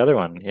flip the other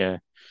one, yeah.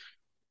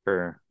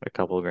 for a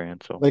couple of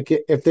grand. So like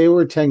if they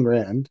were 10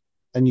 grand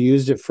and you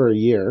used it for a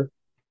year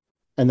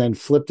and then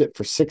flipped it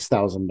for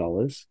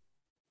 $6,000,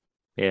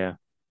 yeah,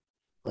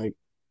 like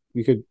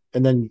you could,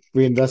 and then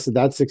reinvested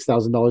that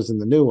 $6,000 in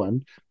the new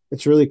one.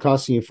 It's really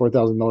costing you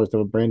 $4,000 to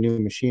have a brand new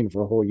machine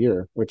for a whole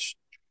year, which,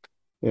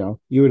 you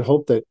would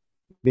hope that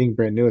being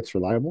brand new, it's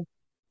reliable.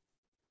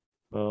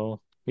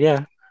 well,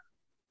 yeah,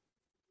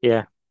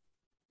 yeah.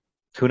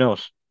 Who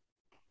knows?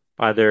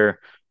 Either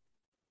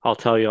I'll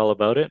tell you all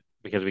about it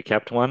because we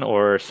kept one,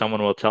 or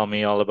someone will tell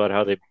me all about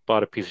how they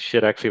bought a piece of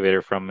shit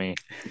excavator from me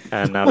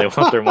and now they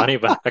want their money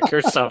back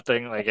or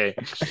something. Like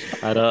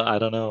I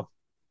don't know.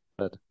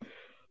 But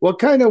What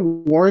kind of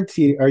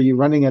warranty are you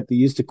running at the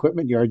used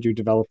equipment yard you're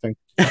developing?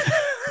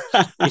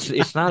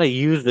 it's not a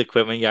used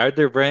equipment yard,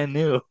 they're brand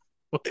new.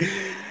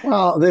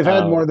 Well, they've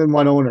had more than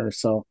one owner,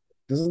 so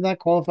doesn't that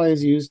qualify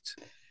as used?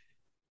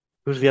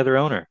 Who's the other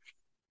owner?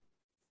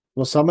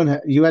 Well,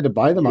 you had to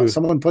buy them.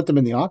 Someone put them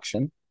in the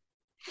auction.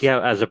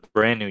 Yeah, as a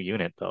brand new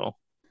unit though.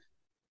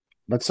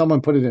 But someone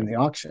put it in the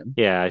auction.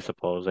 Yeah, I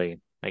suppose. I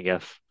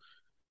guess.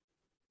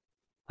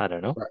 I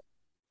don't know. Right.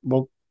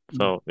 Well,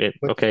 so it's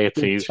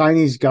the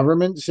Chinese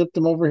government shipped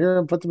them over here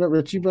and put them at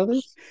Ritchie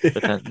Brothers.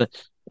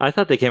 I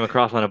thought they came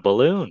across on a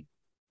balloon.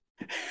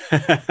 They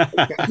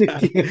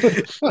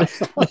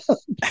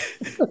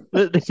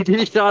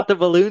shot the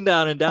balloon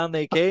down and down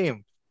they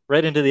came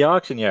right into the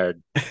auction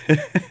yard.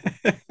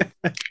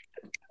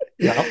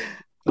 Yeah.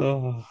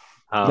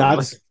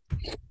 That's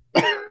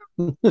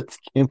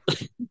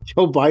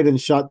Joe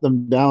Biden shot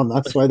them down.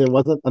 That's why there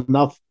wasn't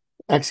enough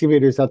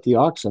excavators at the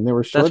auction. They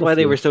were short. That's why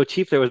they were so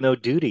cheap. There was no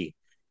duty.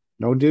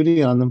 No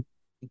duty on them.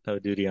 No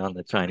duty on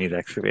the Chinese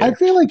excavator. I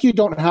feel like you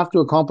don't have to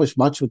accomplish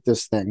much with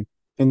this thing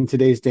in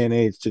today's day and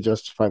age to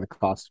justify the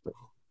cost of it.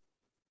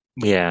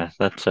 Yeah,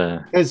 that's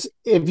because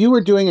if you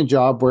were doing a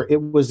job where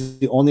it was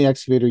the only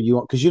excavator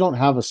because you don't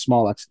have a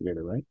small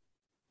excavator, right?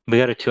 We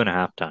got a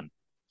 2.5 ton.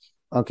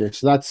 Okay,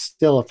 so that's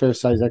still a fair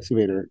size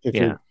excavator if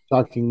you're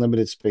talking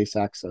limited space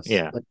access.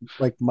 Yeah,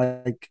 like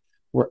Mike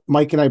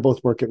and I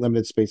both work at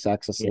limited space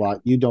access a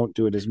lot. You don't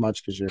do it as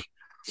much because you're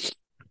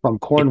from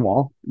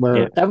Cornwall,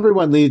 where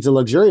everyone leads a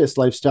luxurious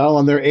lifestyle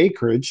on their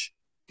acreage.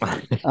 We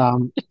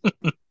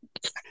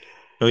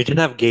can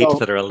have gates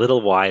that are a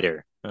little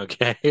wider.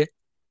 Okay.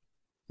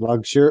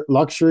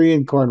 Luxury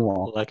in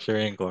Cornwall.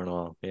 Luxury in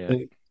Cornwall. Yeah.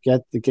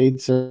 Get the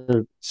gates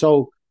are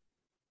so.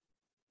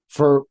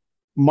 For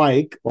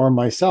Mike or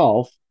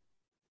myself,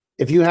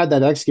 if you had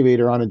that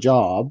excavator on a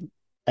job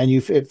and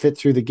it fit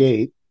through the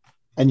gate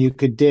and you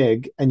could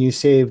dig and you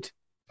saved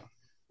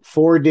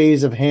 4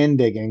 days of hand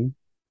digging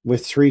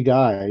with 3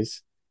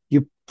 guys,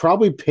 you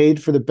probably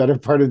paid for the better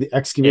part of the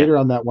excavator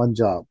on that one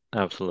job.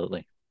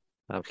 Absolutely.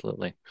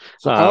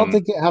 So I don't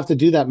think you have to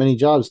do that many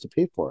jobs to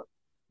pay for it.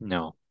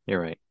 No,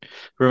 you're right.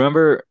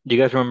 Do you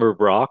guys remember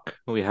Brock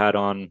who we had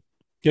on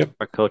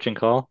our coaching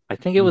call? I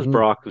think it was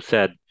Brock who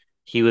said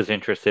he was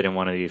interested in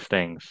one of these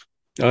things.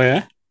 Oh,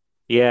 yeah?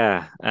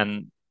 Yeah.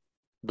 And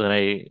then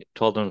I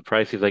told him the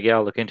price. He's like, yeah,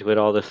 I'll look into it,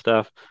 all this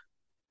stuff.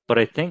 But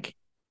I think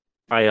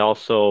I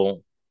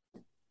also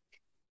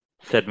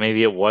said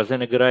maybe it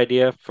wasn't a good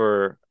idea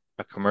for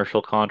a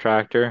commercial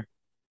contractor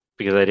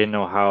because I didn't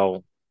know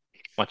how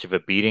much of a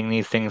beating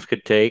these things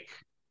could take.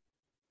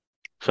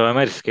 So I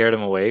might have scared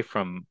him away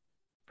from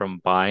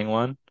buying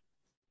one.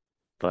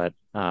 But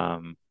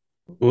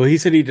well, he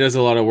said he does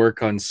a lot of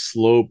work on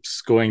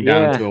slopes going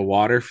down to a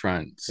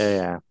waterfront.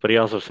 Yeah. But he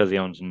also says he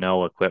owns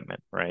no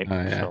equipment, right? Oh,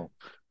 yeah. So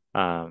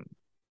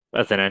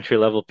as an entry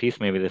level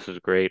piece, maybe this is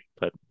great.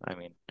 But I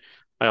mean,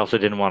 I also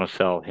didn't want to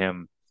sell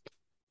him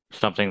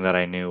something that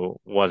I knew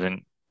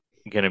wasn't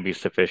going to be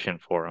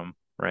sufficient for him,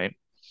 right?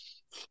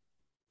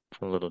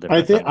 It's a little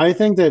different. I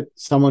think that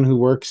someone who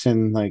works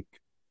in like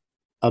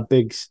a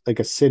big, like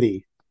a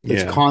city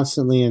that's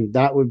constantly in,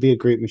 that would be a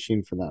great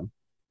machine for them.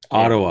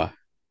 Ottawa.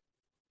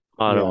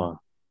 I'll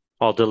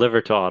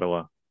deliver to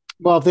Ottawa.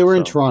 Well, if they were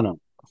in Toronto,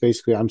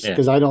 basically,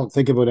 because I don't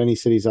think about any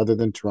cities other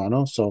than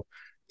Toronto. So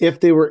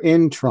if they were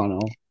in Toronto,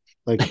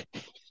 like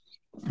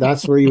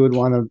that's where you would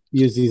want to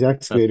use these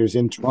excavators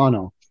in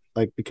Toronto,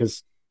 like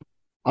because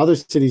other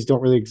cities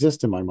don't really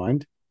exist in my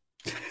mind,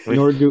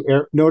 nor do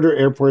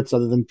airports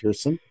other than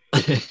Pearson,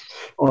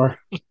 or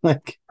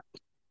like.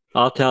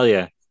 I'll tell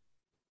you,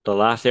 the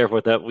last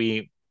airport that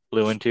we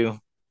flew into,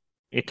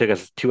 it took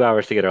us 2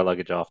 hours to get our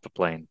luggage off the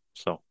plane.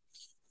 So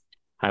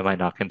I might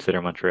not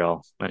consider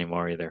Montreal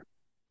anymore either.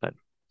 But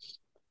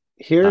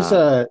here's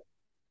an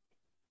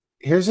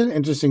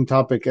interesting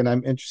topic, and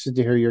I'm interested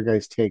to hear your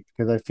guys' take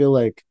because I feel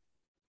like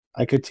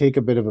I could take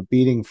a bit of a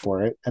beating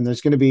for it. And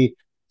there's going to be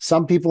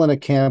some people in a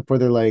camp where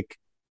they're like,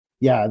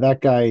 yeah,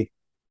 that guy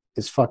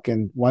is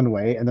fucking one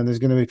way. And then there's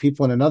going to be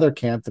people in another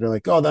camp that are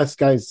like, oh, that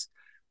guy's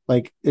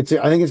like, I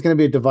think it's going to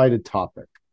be a divided topic.